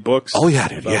they? They made books. Oh, yeah,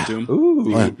 dude, about yeah. Doom.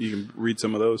 Ooh. You can read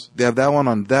some of those. They have that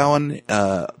one.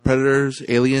 Predators,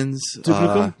 Aliens. Duke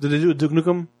Nukem? Did they do a Duke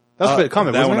Nukem? That was a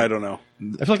comic, That wasn't one it? I don't know.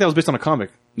 I feel like that was based on a comic.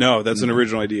 No, that's an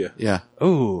original idea. Yeah.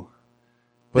 Ooh.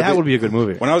 That would be a good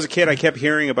movie. When I was a kid, I kept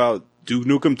hearing about Duke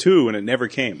Nukem 2, and it never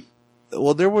came.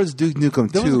 Well, there was Duke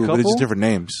Nukem There was a 2, but it's couple? just different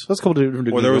names. Let's go to different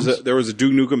Duke Or there Nukems. was a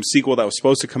Duke Nukem sequel that was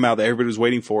supposed to come out that everybody was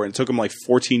waiting for, and it took them like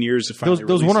 14 years to There finally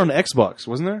was one release on it. Xbox,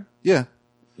 wasn't there? Yeah.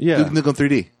 Yeah. Duke Nukem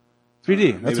 3D. 3D.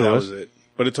 Maybe That's that what it was was. it.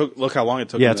 But it took. Look how long it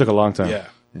took. Yeah, them it took to- a long time. Yeah.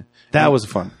 That was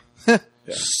fun.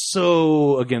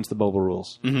 So against the Boba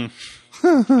rules.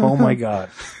 Mm-hmm. Oh my god.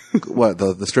 What,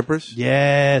 the strippers?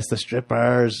 Yes, the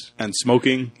strippers. And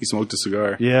smoking. He smoked a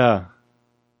cigar. Yeah.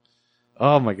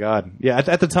 Oh my god! Yeah,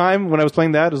 at the time when I was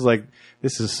playing that, it was like,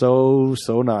 this is so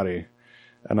naughty,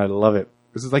 and I love it.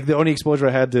 This is like the only exposure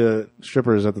I had to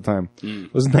strippers at the time.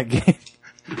 Wasn't that game?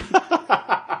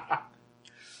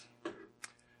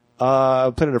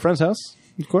 Played at a friend's house,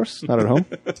 of course, not at home.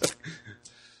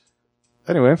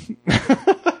 Anyway,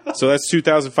 so that's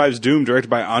 2005's Doom,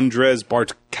 directed by Andrzej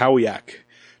Bartkowiak.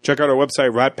 Check out our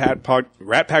website,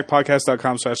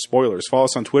 ratpackpodcast.com/spoilers. Follow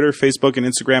us on Twitter, Facebook, and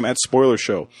Instagram at Spoiler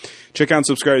Show. Check out and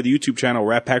subscribe to the YouTube channel,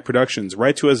 Rat Pack Productions.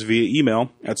 Write to us via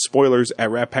email at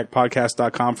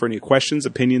spoilers@ratpackpodcast.com for any questions,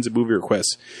 opinions, and movie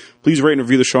requests. Please rate and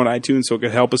review the show on iTunes so it can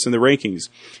help us in the rankings.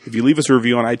 If you leave us a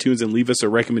review on iTunes and leave us a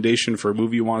recommendation for a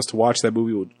movie you want us to watch, that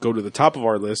movie will go to the top of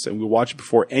our list, and we'll watch it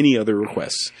before any other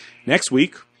requests. Next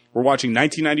week, we're watching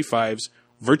 1995's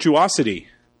Virtuosity.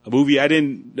 A movie I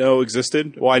didn't know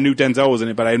existed. Well, I knew Denzel was in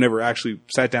it, but I never actually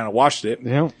sat down and watched it.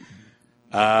 Yeah.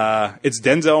 It's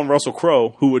Denzel and Russell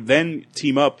Crowe, who would then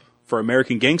team up for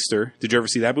American Gangster. Did you ever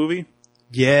see that movie?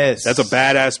 Yes. That's a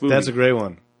badass movie. That's a great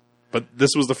one. But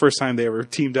this was the first time they ever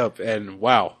teamed up, and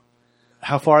wow.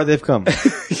 How far they've come.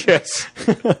 Yes.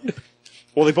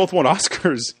 Well, they both won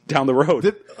Oscars down the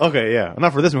road. Okay, yeah.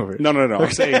 Not for this movie. No.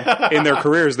 I'm saying in their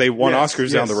careers, they won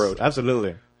Oscars down the road.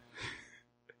 Absolutely.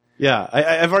 Yeah,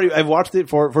 I've watched it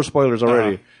for spoilers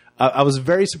already. I was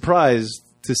very surprised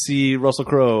to see Russell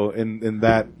Crowe in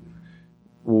that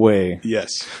way. Yes.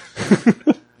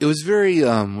 It was very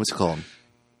what's it called?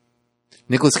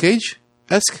 Nicolas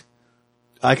Cage-esque?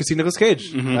 I could see Nicolas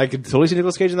Cage. Mm-hmm. I could totally see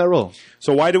Nicolas Cage in that role.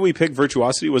 So why did we pick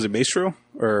Virtuosity? Was it Maestro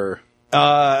or?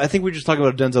 I think we were just talking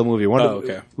about a Denzel movie.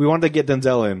 Okay. We wanted to get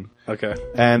Denzel in. Okay.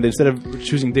 And instead of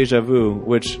choosing Deja Vu,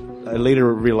 which I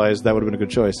later realized that would have been a good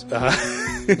choice,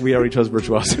 we already chose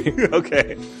Virtuosity.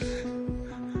 Okay.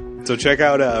 So check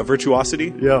out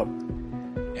Virtuosity. Yep.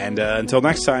 And until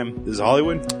next time, this is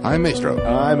Hollywood. I'm Maestro.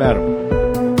 I'm Adam.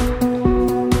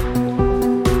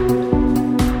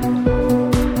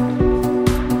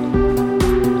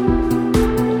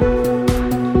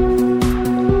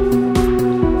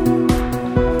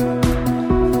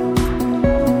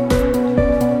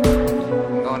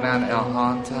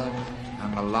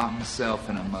 Myself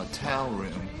in a motel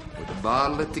room with a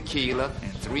bottle of tequila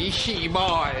and 3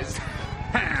 she-boys.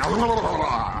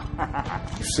 You're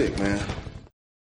sick, man.